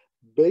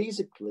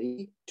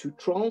 basically to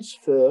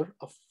transfer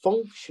a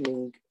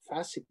functioning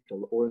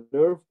fascicle or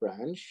nerve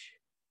branch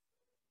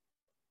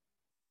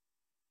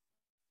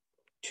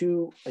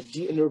to a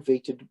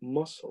de-innervated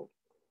muscle.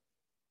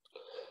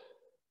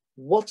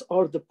 What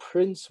are the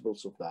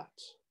principles of that?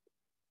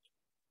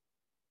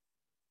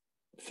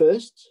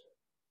 First,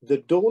 the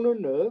donor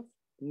nerve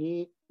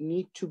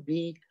need to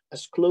be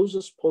as close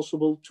as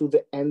possible to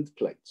the end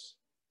plates.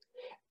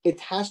 It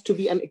has to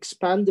be an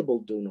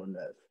expandable donor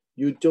nerve.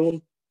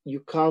 You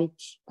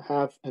can't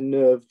have a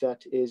nerve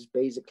that is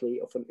basically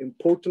of an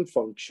important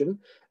function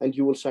and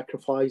you will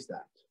sacrifice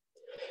that.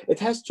 It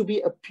has to be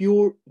a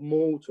pure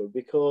motor,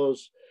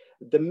 because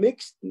the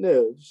mixed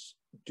nerves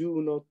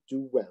do not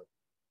do well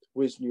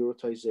with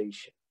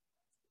neurotization.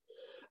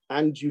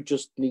 and you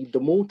just need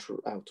the motor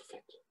out of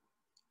it.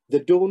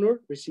 The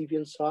donor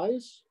recipient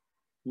size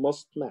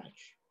must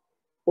match,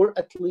 or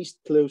at least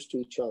close to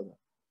each other.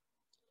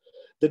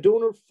 The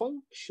donor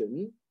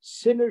function,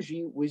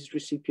 synergy with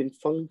recipient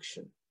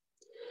function.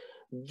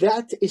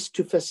 That is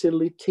to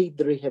facilitate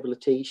the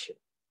rehabilitation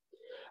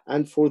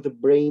and for the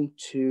brain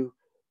to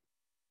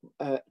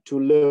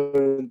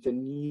learn the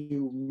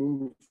new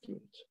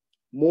movement.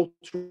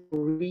 Motor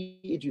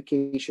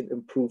re-education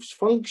improves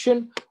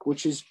function,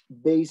 which is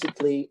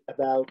basically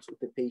about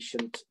the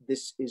patient.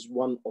 This is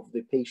one of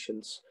the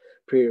patient's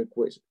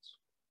prerequisites.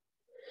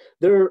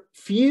 There are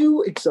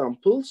few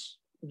examples.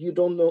 You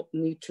don't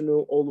need to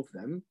know all of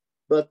them,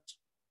 but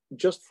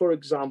just for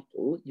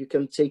example, you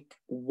can take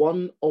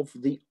one of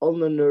the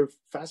ulnar nerve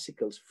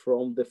fascicles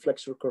from the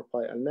flexor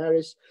carpi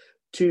ulnaris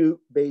to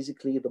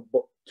basically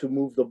to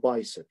move the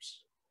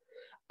biceps.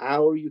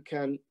 Or you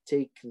can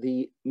take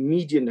the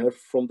median nerve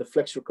from the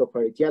flexor carpi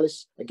radialis,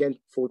 again,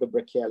 for the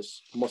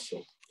brachialis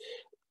muscle.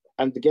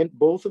 And again,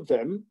 both of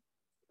them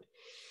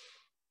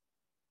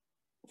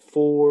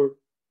for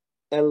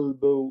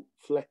elbow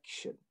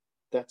flexion.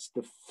 That's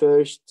the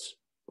first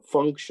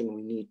function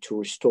we need to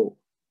restore.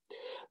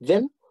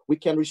 Then we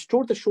can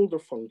restore the shoulder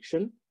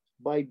function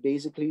by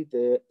basically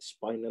the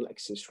spinal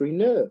accessory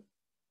nerve.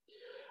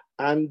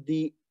 And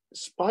the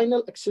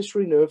spinal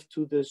accessory nerve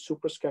to the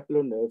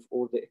suprascapular nerve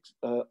or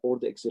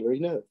the axillary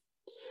nerve.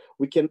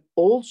 We can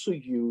also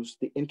use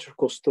the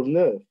intercostal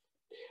nerve.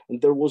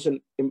 And there was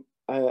an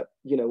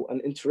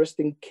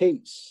interesting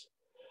case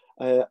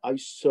I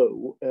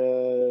saw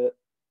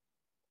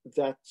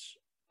that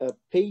a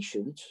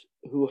patient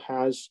who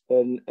has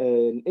an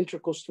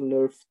intercostal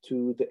nerve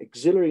to the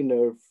axillary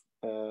nerve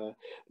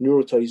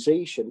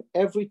neurotization,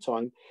 every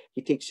time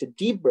he takes a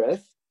deep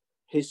breath,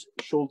 his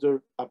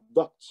shoulder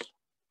abducts.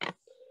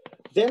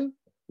 Then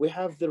we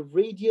have the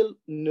radial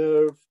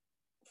nerve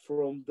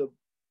from the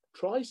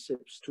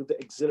triceps to the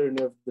axillary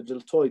nerve, the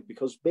deltoid,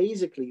 because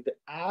basically the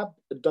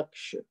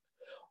abduction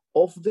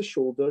of the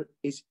shoulder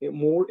is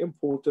more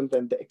important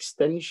than the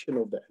extension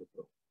of the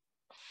elbow.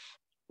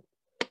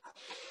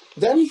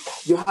 Then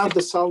you have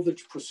the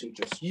salvage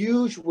procedures.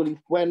 Usually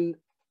when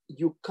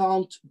you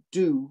can't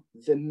do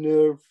the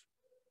nerve,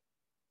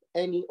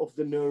 any of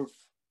the nerve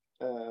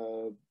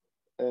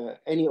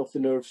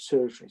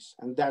surgeries,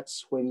 and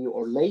that's when you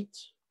are late,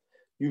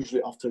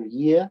 usually after a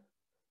year,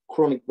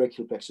 chronic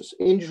brachial plexus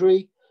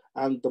injury,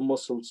 and the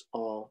muscles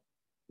are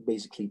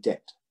basically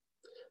dead.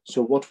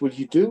 So what will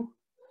you do?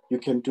 You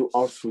can do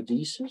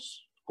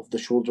arthrodesis of the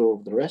shoulder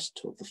or the wrist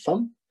or the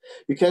thumb.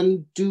 You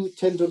can do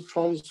tendon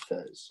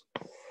transfers,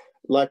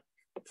 like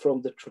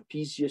from the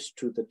trapezius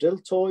to the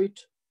deltoid,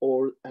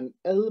 or an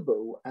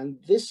elbow. And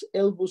this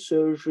elbow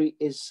surgery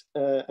is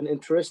an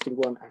interesting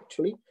one,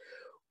 actually,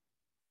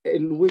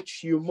 in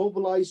which you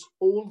mobilize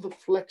all the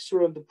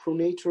flexor and the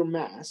pronator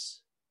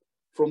mass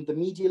from the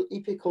medial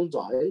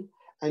epicondyle,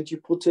 and you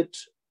put it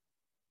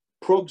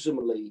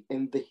proximally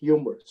in the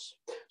humerus.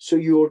 So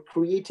you're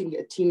creating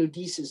a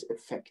tenodesis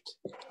effect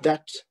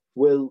that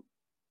will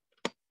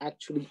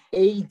actually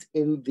aid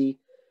in the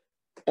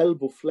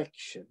elbow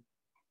flexion.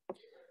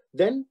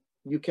 Then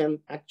you can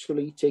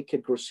actually take a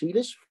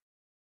gracilis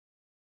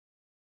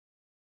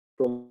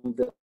from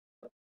the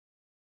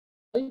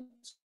right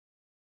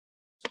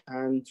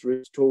and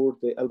restore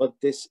the elbow.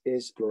 But this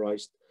is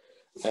polarized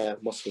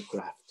muscle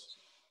graft.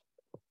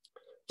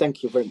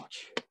 Thank you very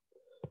much.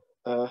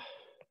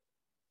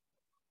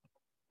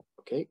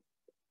 Okay.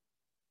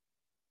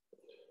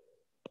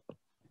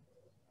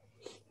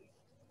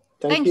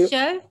 Thanks,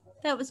 Joe.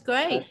 That was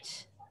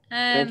great.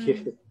 Thank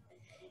you.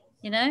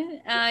 You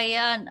know,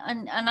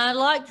 and I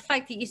like the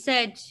fact that you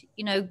said,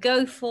 you know,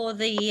 go for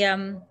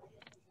the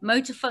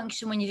motor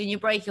function when you're doing your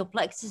brachial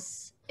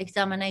plexus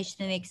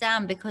examination in the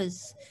exam,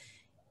 because,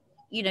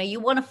 you know,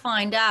 you want to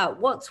find out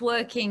what's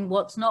working,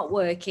 what's not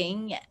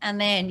working, and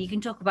then you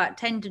can talk about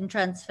tendon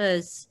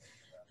transfers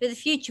for the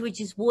future, which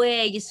is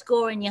where you're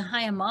scoring your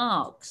higher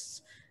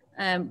marks,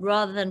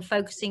 rather than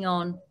focusing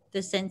on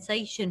the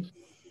sensation,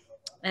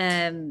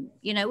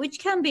 you know, which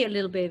can be a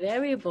little bit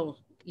variable,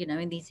 you know,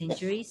 in these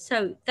injuries.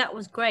 So that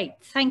was great.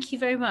 Thank you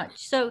very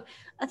much. So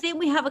I think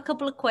we have a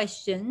couple of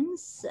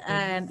questions.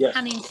 Yes.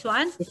 Hanny and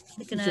Swan,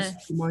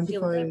 just mind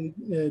if I,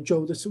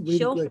 Joe, this is a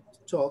really great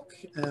talk,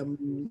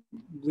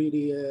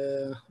 really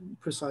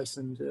precise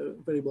and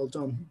very well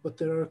done. But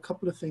there are a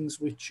couple of things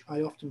which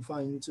I often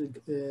find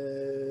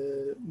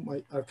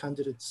our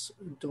candidates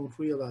don't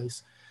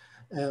realize,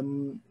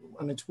 and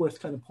it's worth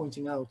kind of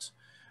pointing out.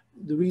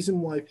 The reason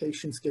why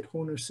patients get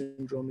Horner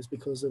syndrome is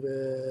because of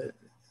a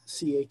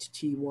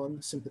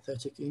C8T1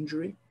 sympathetic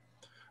injury.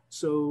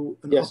 So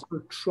an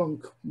upper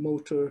trunk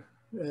motor,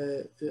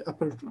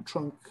 upper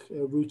trunk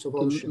root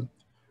avulsion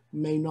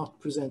may not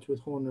present with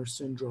Horner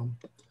syndrome.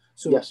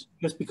 So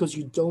just because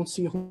you don't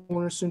see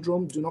Horner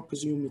syndrome, do not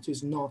presume it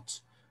is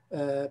not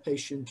a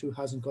patient who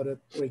hasn't got a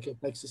brachial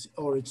plexus,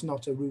 or it's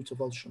not a root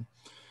avulsion.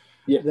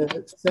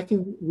 The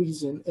second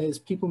reason is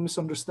people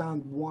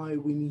misunderstand why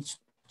we need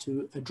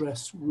to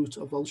address root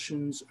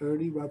avulsions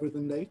early rather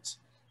than late.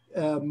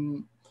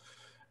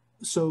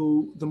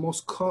 So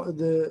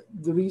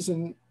the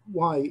reason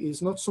why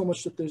is not so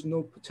much that there's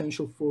no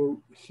potential for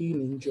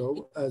healing,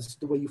 Joe, as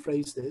the way you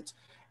phrased it.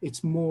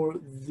 It's more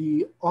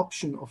the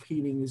option of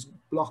healing is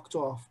blocked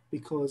off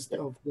because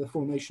of the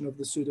formation of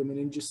the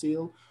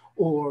pseudomeningocele,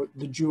 or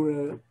the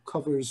dura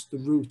covers the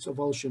root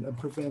avulsion and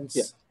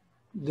prevents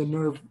the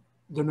nerve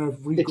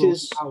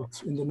regrowth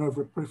out in the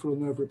peripheral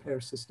nerve repair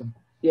system.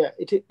 Yeah,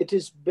 it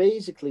is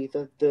basically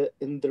that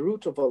in the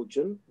root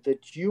avulsion, the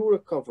dura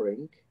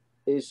covering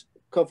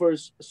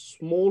covers a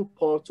small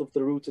part of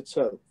the root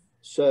itself.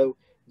 So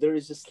there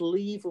is a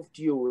sleeve of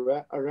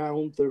dura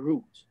around the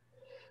root.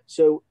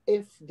 So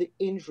if the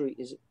injury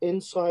is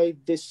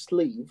inside this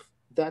sleeve,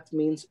 that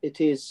means it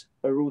is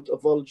a root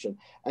avulsion.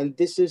 And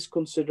this is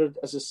considered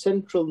as a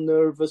central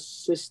nervous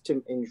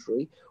system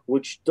injury,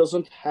 which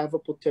doesn't have a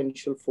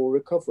potential for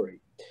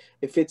recovery.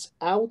 If it's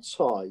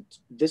outside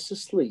this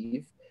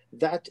sleeve,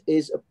 that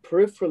is a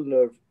peripheral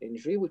nerve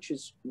injury, which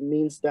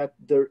means that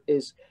there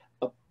is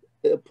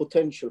a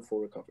potential for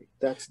recovery.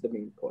 That's the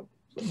main point.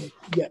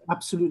 Yeah,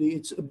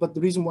 absolutely. But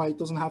the reason why it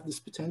doesn't have this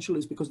potential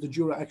is because the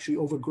dura actually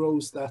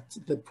overgrows the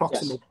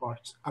proximal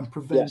part and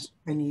prevents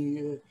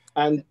any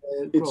and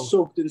it's growth.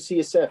 Soaked in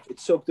CSF.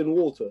 It's soaked in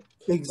water.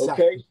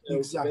 Exactly. Okay? So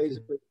exactly.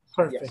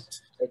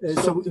 Perfect.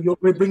 So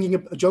we're bringing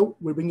it, Joe.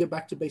 We're bringing it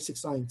back to basic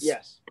science.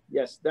 Yes.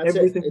 That's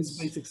everything is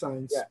basic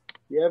science.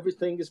 Yeah,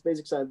 everything is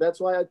basic science. That's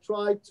why I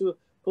try to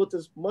put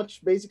as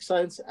much basic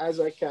science as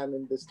I can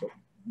in this talk.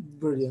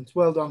 Brilliant.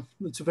 Well done.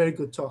 It's a very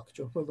good talk,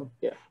 Joe. Well done.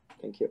 Yeah.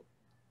 Thank you.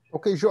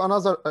 Okay, Joe,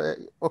 another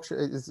option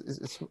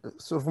is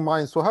sort of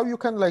mine. So how you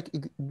can like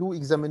do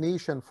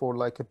examination for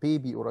like a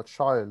baby or a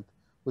child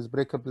with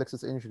brachial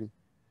plexus injury?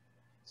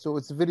 So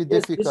it's very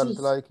difficult,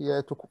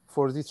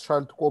 for this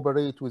child to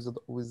cooperate with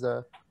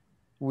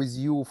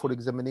you for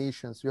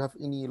examinations. You have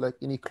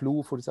any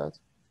clue for that?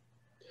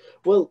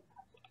 Well,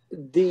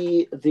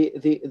 the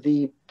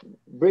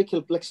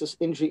brachial plexus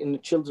injury in the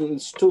children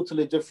is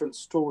totally different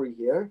story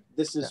here.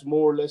 This is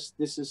more or less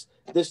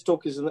this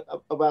talk is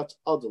about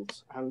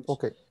adults, and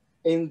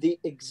in the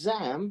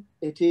exam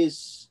it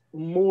is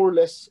more or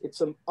less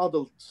it's an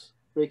adult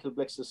brachial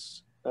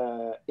plexus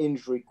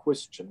injury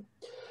question.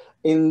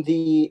 In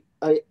the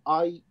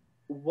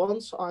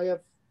once I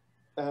have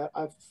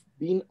I've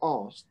been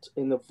asked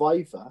in a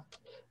viva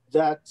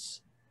that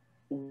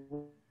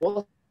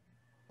what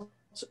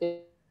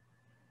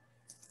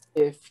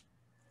if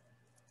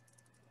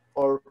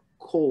are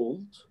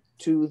called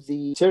to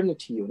the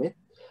maternity unit,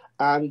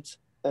 and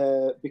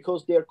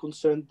because they are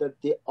concerned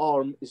that the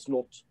arm is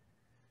not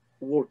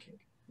working,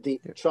 the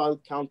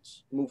child can't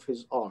move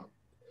his arm.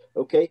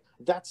 Okay,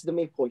 that's the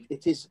main point.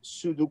 It is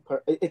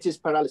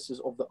paralysis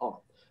of the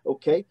arm.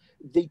 Okay,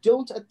 they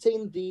don't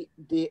attain the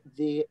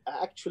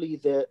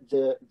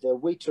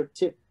waiter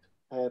tip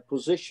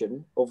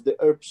position of the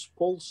Erb's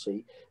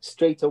palsy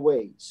straight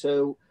away.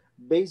 So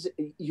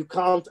basically, you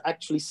can't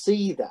actually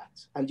see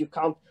that, and you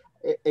can't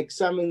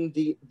examine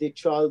the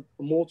child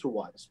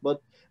motor-wise.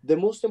 But the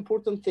most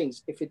important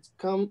things, if it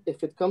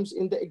comes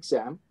in the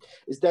exam,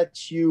 is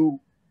that you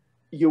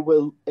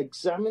will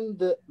examine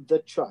the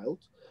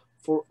child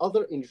for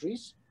other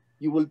injuries.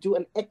 You will do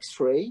an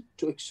X-ray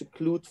to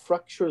exclude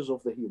fractures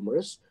of the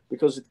humerus,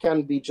 because it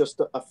can be just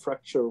a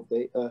fracture of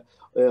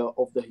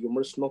the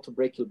humerus, not a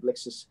brachial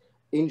plexus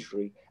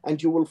injury.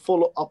 And you will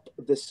follow up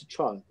this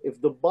child. If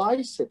the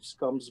biceps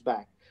comes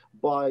back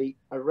by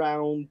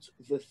around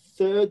the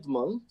 3rd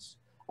month,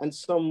 and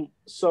some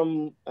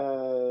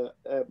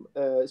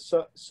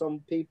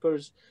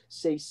papers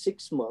say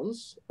 6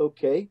 months,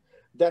 okay,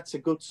 that's a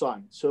good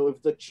sign. So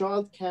if the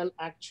child can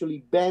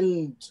actually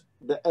bend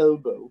the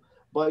elbow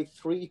by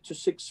 3 to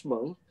 6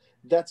 months,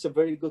 that's a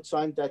very good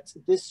sign that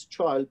this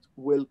child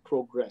will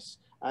progress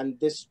and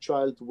this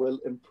child will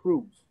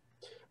improve.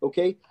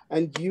 Okay,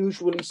 and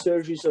usually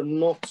surgeries are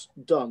not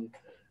done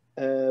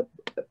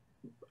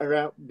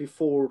around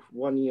before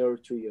 1 year or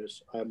 2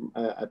 years,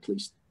 at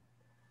least.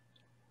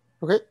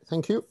 Okay,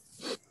 thank you.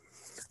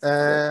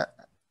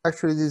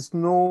 Actually, there's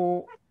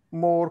no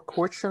more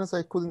questions.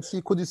 I couldn't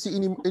see. Could you see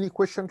any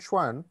question,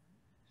 Chuan?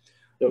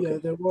 Okay. Yeah,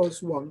 there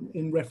was one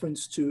in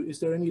reference to, is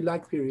there any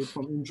lag period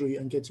from injury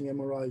and getting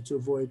MRI to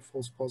avoid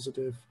false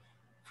positive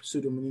for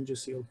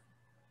pseudomeningocele?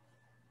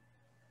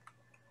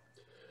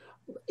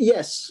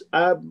 Yes.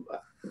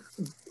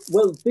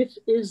 Well, this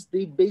is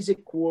the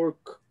basic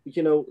work,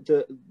 you know,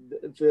 the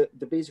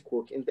basic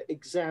work. In the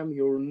exam,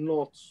 you're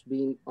not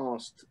being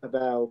asked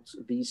about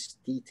these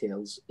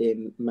details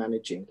in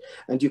managing.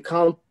 And you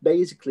can't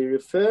basically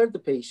refer the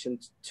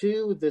patient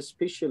to the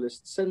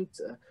specialist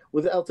center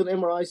without an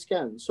MRI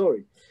scan,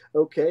 sorry.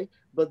 Okay,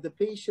 but the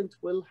patient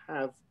will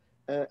have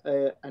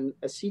a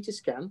CT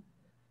scan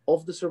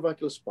of the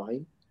cervical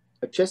spine,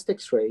 a chest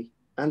X-ray,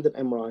 and an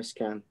MRI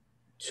scan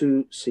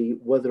to see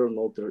whether or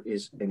not there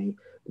is any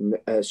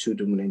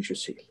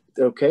pseudomeningocele.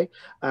 Okay,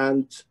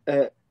 and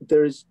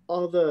there is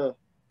other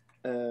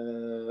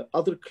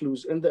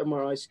clues in the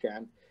MRI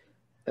scan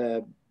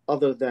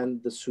other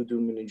than the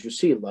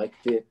pseudomeningocele, like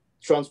the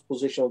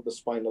transposition of the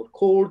spinal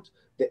cord,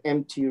 the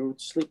empty root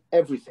sleeve,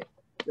 everything.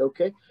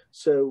 Okay,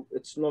 so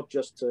it's not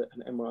just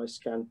an MRI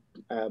scan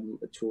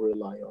to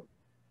rely on.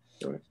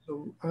 Right.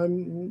 So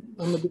I'm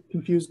a bit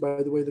confused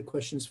by the way the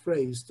question is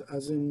phrased,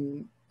 as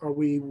in, are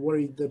we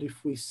worried that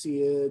if we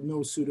see no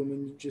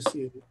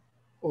pseudomeningocele,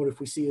 or if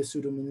we see a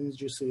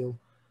pseudomeningocele,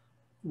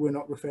 we're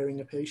not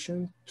referring a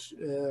patient?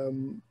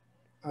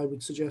 I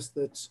would suggest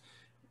that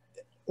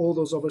all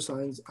those other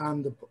signs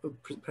and the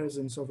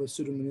presence of a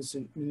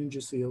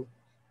pseudomeningocele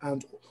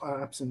and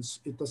absence,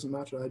 it doesn't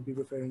matter. I'd be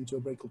referring to a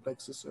brachial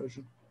plexus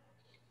surgeon.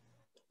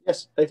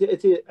 Yes,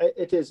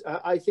 it is.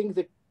 I think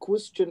the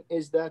question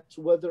is that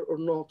whether or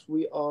not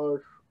we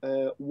are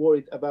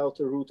worried about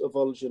a root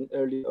avulsion,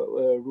 early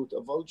root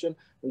avulsion,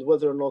 and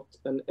whether or not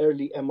an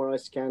early MRI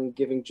scan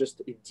giving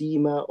just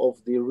edema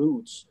of the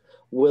roots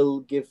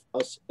will give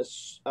us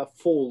a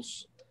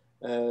false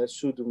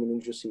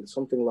pseudomeningocele,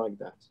 something like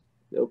that.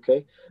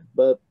 Okay,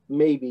 but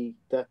maybe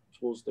that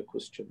was the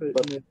question.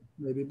 But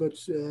maybe, but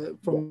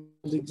from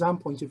the exam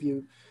point of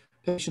view,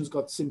 patients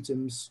got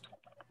symptoms.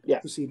 Yeah.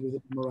 Proceed with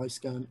an MRI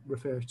scan.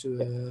 Refer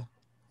to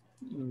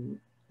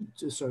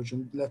a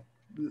surgeon.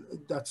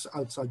 That's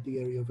outside the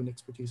area of an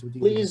expertise. With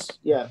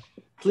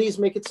please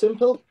make it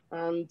simple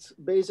and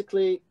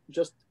basically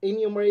just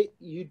enumerate.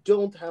 You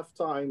don't have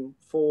time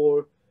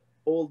for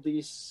all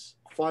these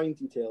fine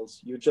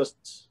details. You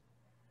just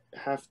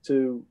have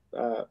to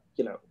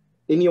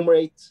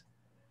enumerate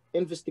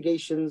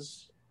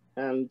investigations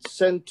and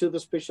send to the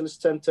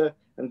specialist center,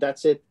 and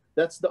that's it.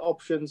 That's the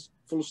options.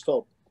 Full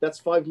stop. That's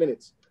 5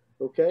 minutes.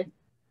 Okay.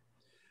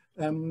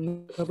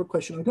 Another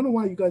question. I don't know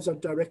why you guys are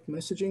direct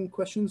messaging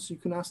questions. You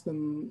can ask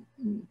them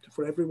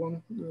for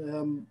everyone.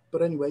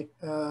 But anyway,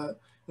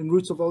 in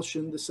root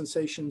avulsion, the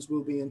sensations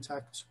will be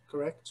intact,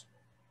 correct?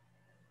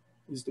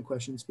 Is the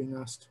question that's being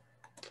asked.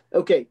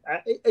 Okay,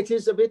 it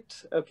is a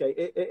bit, okay,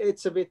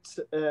 it's a bit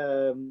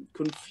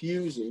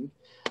confusing.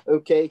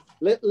 Okay,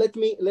 let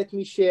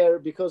me share,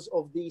 because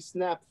of the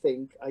SNAP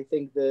thing, I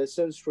think the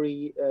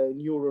sensory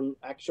neuron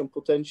action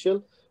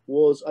potential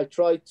was, I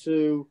tried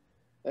to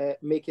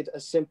make it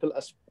as simple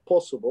as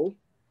possible,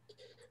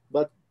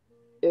 but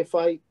if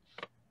I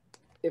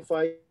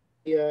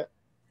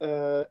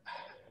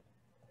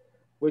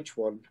which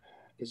one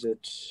is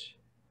it?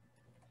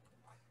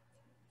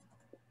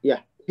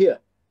 Yeah, here.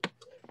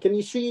 Can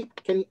you see?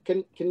 Can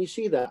you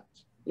see that?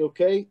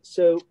 Okay,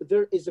 so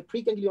there is a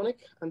preganglionic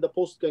and the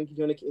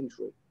postganglionic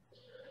injury.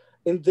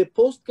 In the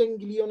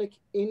postganglionic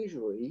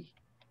injury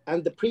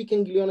and the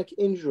preganglionic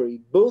injury,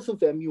 both of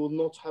them you will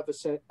not have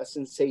a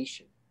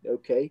sensation.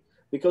 Okay,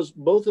 because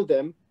both of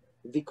them,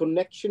 the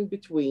connection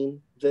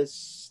between the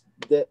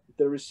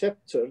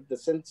receptor, the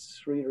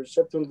sensory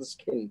receptor in the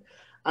skin,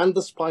 and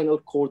the spinal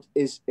cord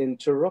is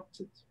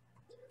interrupted.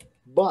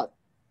 But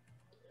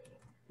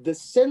the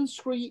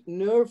sensory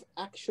nerve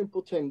action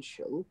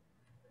potential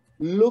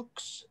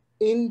looks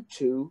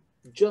into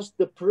just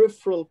the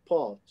peripheral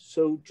part,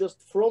 so just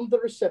from the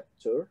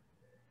receptor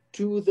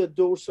to the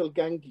dorsal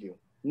ganglion,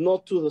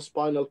 not to the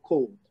spinal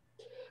cord.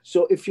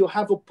 So if you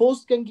have a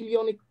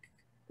postganglionic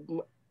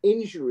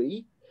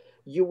injury,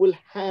 you will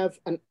have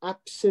an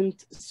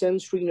absent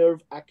sensory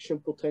nerve action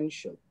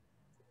potential.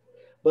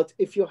 But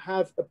if you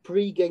have a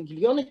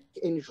preganglionic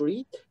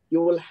injury,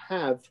 you will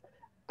have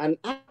an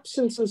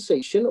absent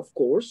sensation, of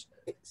course.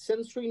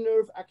 Sensory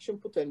nerve action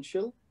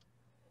potential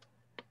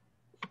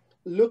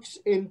looks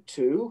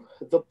into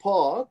the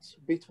part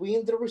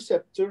between the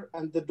receptor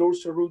and the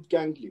dorsal root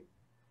ganglion.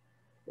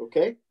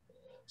 Okay?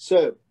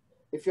 So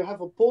if you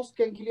have a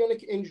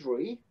postganglionic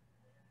injury,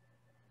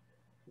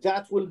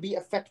 that will be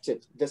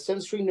affected. The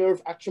sensory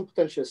nerve action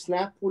potential,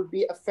 SNAP, will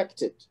be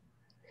affected.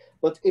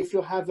 But if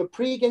you have a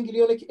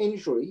preganglionic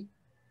injury,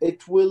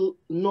 it will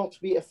not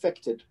be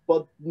affected.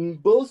 But in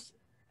both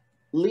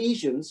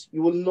lesions,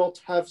 you will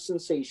not have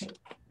sensation.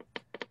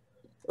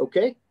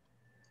 Okay?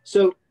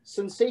 So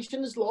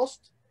sensation is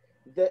lost.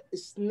 The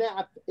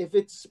SNAP, if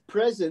it's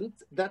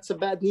present, that's a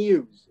bad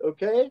news.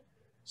 Okay?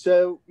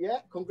 So yeah,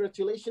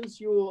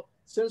 congratulations, your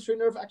sensory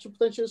nerve action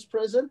potential is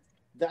present.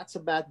 That's a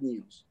bad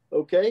news.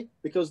 Okay?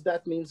 Because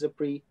that means a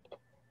pre.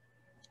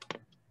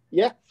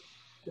 Yeah?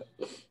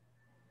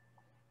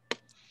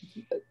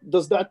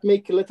 Does that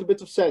make a little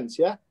bit of sense?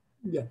 Yeah?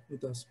 Yeah,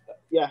 it does.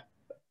 Yeah.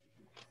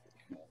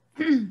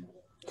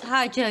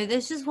 Hi, Joe.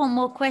 There's just one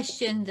more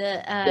question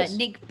that Yes.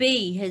 Nick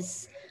B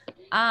has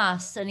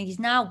asked, and he's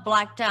now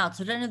blacked out,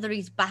 so I don't know whether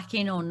he's back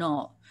in or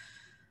not.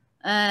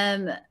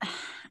 And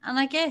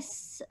I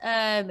guess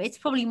it's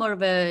probably more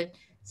of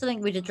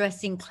something we'd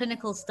address in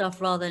clinical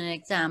stuff rather than an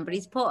exam, but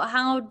he's put,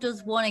 how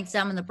does one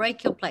examine the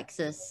brachial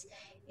plexus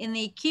in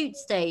the acute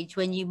stage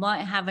when you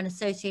might have an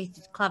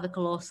associated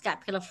clavicle or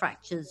scapular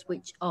fractures,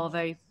 which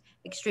are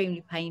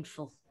extremely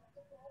painful?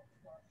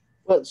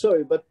 Well,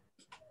 sorry, but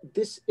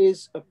this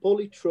is a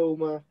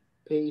polytrauma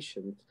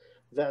patient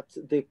that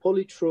the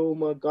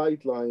polytrauma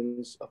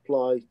guidelines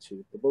apply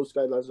to. The most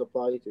guidelines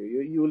apply to.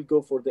 You will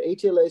go for the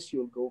ATLS,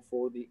 you'll go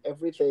for the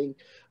everything,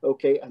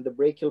 okay? And the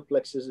brachial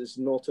plexus is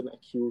not an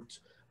acute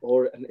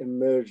or an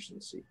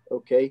emergency,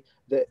 okay?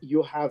 That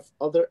you have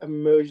other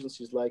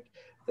emergencies like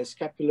a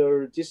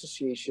scapular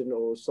dissociation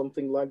or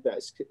something like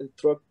that,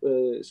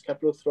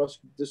 scapular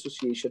thoracic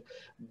dissociation,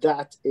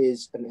 that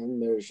is an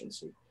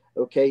emergency.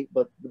 Okay,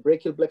 but the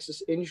brachial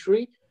plexus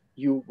injury,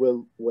 you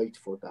will wait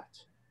for that.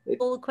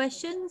 All the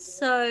questions.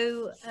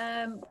 So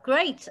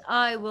great.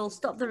 I will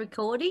stop the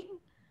recording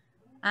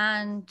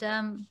and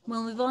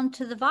we'll move on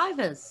to the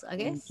vivas, I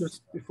guess.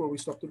 Just before we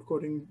stop the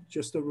recording,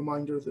 just a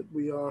reminder that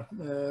we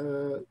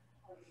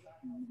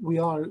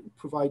are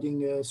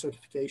providing a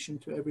certification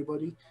to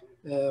everybody.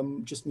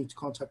 Just need to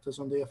contact us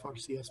on the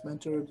FRCS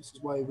Mentor. This is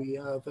why we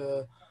have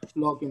a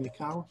login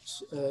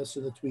account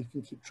so that we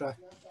can keep track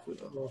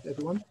of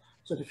everyone.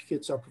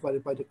 Certificates are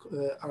provided by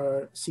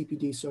are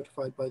CPD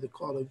certified by the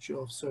College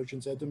of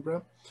Surgeons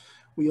Edinburgh.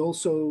 We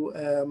also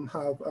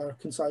have our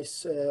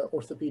concise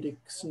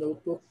orthopedics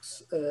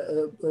notebooks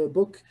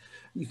book.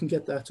 You can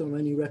get that on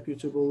any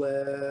reputable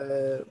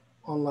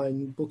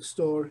online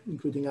bookstore,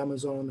 including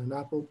Amazon and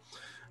Apple.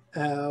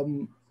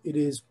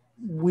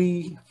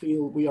 We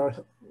feel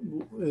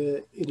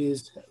it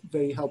is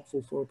very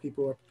helpful for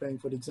people who are preparing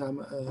for the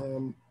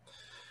exam.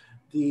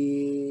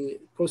 The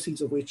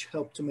proceeds of which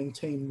help to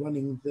maintain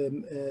running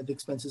the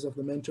expenses of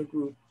the mentor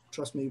group.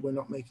 Trust me, we're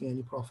not making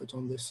any profit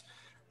on this.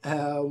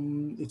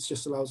 It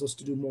just allows us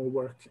to do more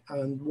work.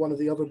 And one of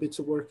the other bits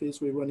of work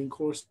is we're running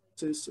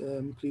courses.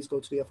 Please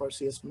go to the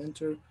FRCS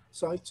Mentor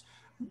site.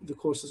 The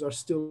courses are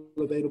still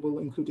available,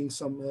 including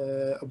some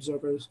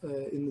observers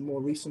in the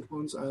more recent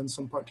ones and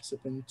some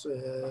participant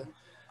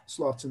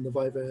slots in the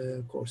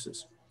Viva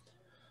courses.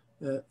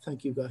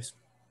 Thank you, guys.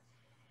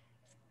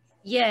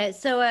 Yeah,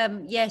 so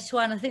yeah,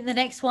 Swan, I think the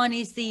next one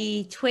is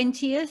the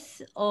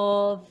 20th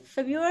of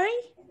February,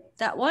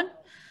 that one.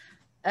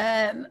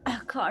 I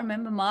can't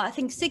remember March. I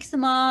think 6th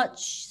of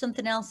March,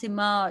 something else in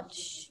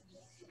March,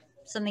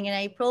 something in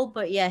April.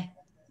 But yeah,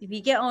 if you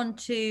get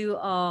onto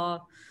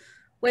our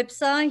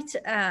website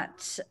at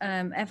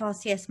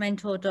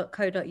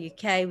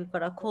frcsmentor.co.uk, we've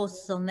got our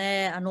courses on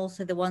there and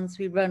also the ones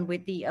we run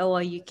with the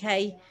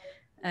ORUK,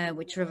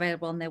 which are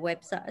available on their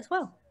website as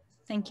well.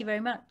 Thank you very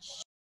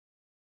much.